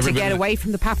has. To get away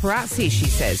from the paparazzi, she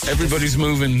says. Everybody's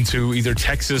moving to either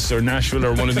Texas or Nashville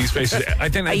or one of these places. I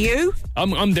think. Are you?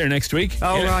 I'm there next week.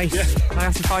 Oh, Yeah. right. Yeah. I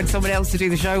have to find someone else to do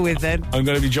the show with then. I'm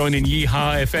going to be joining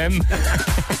Yeehaw FM.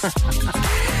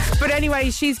 But anyway,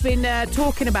 she's been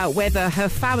talking about whether her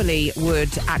family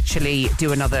would actually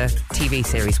do another TV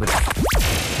series with her.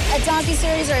 A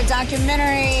docuseries or a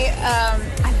documentary, I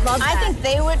love that. I think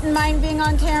they wouldn't mind being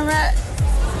on camera.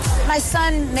 My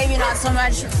son, maybe not so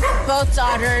much. Both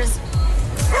daughters,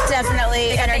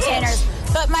 definitely entertainers.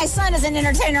 But my son is an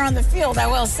entertainer on the field, I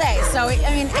will say. So, I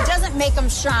mean, it doesn't make him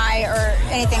shy or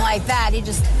anything like that. He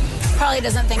just probably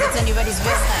doesn't think it's anybody's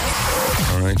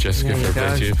business. All right, Jessica,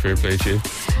 fair play to you.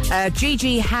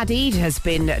 Gigi Hadid has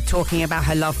been talking about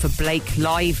her love for Blake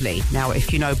Lively. Now,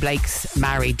 if you know, Blake's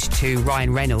married to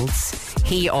Ryan Reynolds.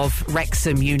 He of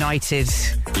Wrexham United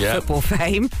football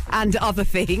fame and other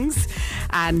things.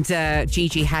 And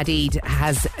Gigi Hadid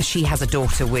has a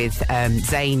daughter with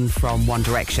Zayn from One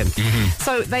Direction. Mm-hmm.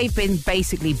 So they've been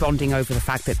basically bonding over the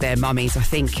fact that they're mummies. I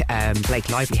think Blake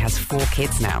Lively has 4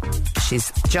 kids now.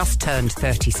 She's just turned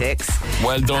 36.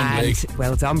 Well done, Blake.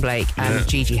 Well done, Blake. And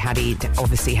Gigi Hadid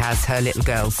obviously has her little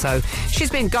girl. So she's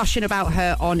been gushing about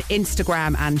her on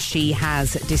Instagram, and she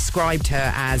has described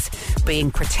her as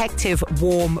being protective,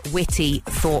 warm, witty,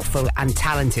 thoughtful and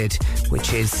talented,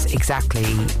 which is exactly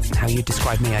how you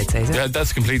describe me, I'd say. Yeah,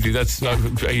 that's completely. Are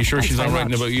you sure she's not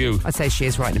writing about you? I'd say she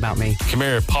is writing about me. Come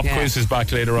here, Pop Quiz is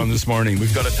back later on this morning.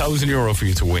 We've got €1,000 for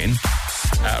you to win.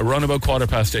 Run about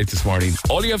 8:15 this morning.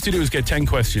 All you have to do is get 10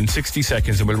 questions, 60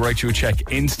 seconds, and we'll write you a cheque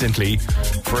instantly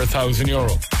for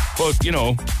 €1,000. But, you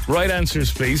know, right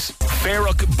answers, please.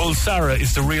 Farrokh Bulsara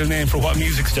is the real name for what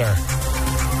music star?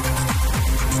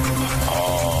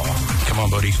 Oh, come on,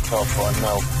 buddy. Tough one,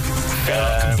 no.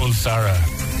 Farrokh Bulsara.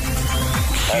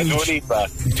 Dua Lipa.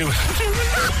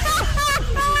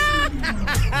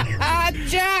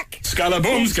 Jack!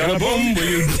 Scalaboom, scalaboom, will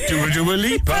you do a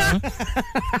Lipa?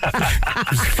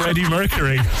 It's Freddie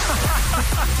Mercury.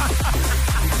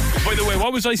 By the way,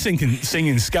 what was I singing?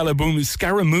 Scalaboom,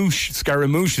 Scaramouche.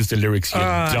 Scaramouche is the lyrics, you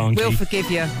donkey. We'll forgive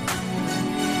you.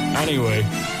 Anyway,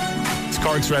 it's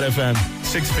Cork's Red FM,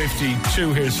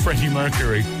 6:52. Here's Freddie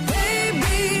Mercury.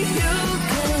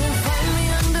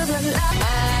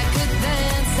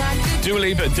 Dua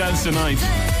Lipa, Dance Tonight.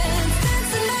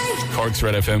 Cork's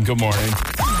Red FM, good morning.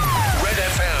 Red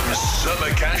FM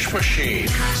Summer Cash Machine.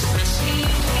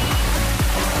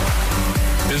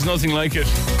 There's nothing like it.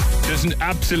 There's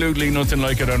absolutely nothing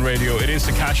like it on radio. It is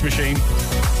the cash machine.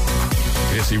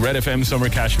 It is the Red FM Summer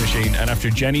Cash Machine. And after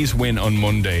Jenny's win on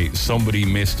Monday, somebody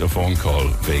missed a phone call,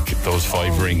 Vic. Those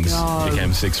 5 rings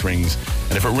became 6 rings.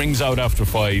 And if it rings out after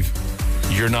 5,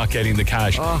 you're not getting the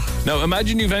cash. Now,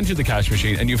 imagine you've entered the cash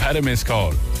machine and you've had a missed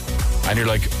call. And you're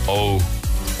like,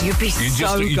 you'd be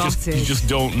gutted. You just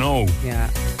don't know. Yeah.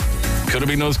 Could have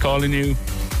been us calling you.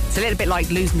 It's a little bit like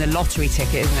losing the lottery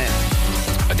ticket, isn't it?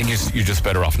 I think you're just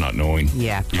better off not knowing.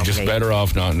 Yeah, You're just better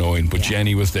off not knowing. But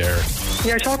Jenny was there.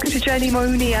 You're talking to Jenny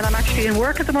Mooney, and I'm actually in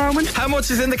work at the moment. How much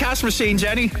is in the cash machine,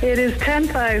 Jenny? It is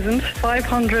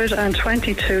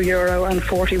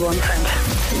 €10,522.41.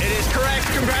 It is correct.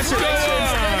 Congratulations.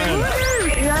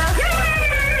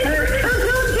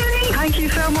 Thank you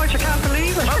so much. I can't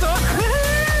believe it. Well done.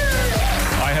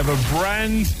 I have a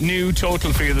brand new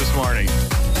total for you this morning.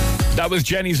 That was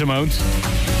Jenny's amount.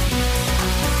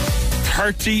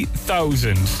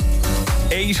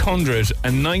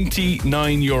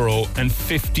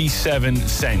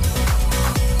 €30,899.57.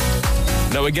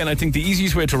 Now again, I think the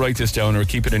easiest way to write this down or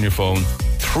keep it in your phone,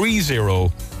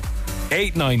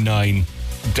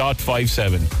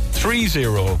 30,899.57.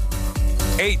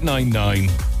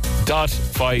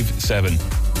 30,899.57.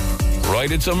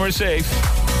 Write it somewhere safe.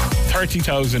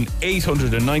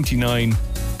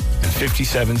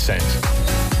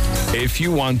 30,899.57. If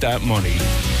you want that money,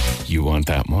 you want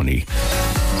that money.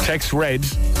 Text RED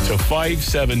to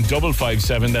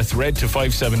 57557. That's RED to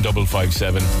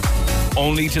 57557.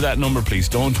 Only to that number, please.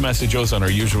 Don't message us on our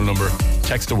usual number.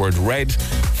 Text the word RED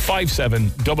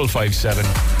 57557.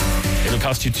 It'll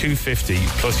cost you $2.50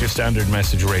 plus your standard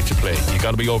message rate to play. You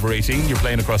got to be over 18. You're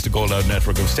playing across the Gold Out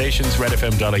network of stations.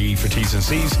 redfm.ie for T's and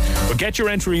C's. But get your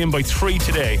entry in by 3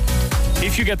 today.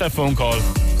 If you get that phone call,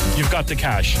 you've got the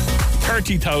cash.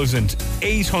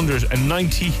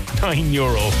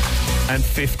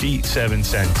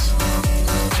 €30,899.57.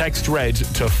 Text RED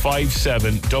to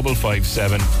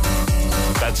 57557.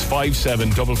 That's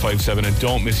 57557, and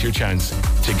don't miss your chance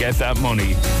to get that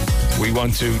money. We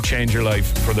want to change your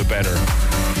life for the better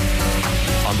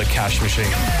on the cash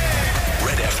machine.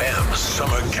 Red FM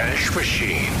Summer Cash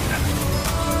Machine.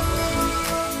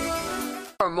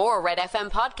 For more Red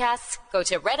FM podcasts, go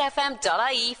to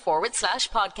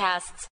redfm.ie/podcasts.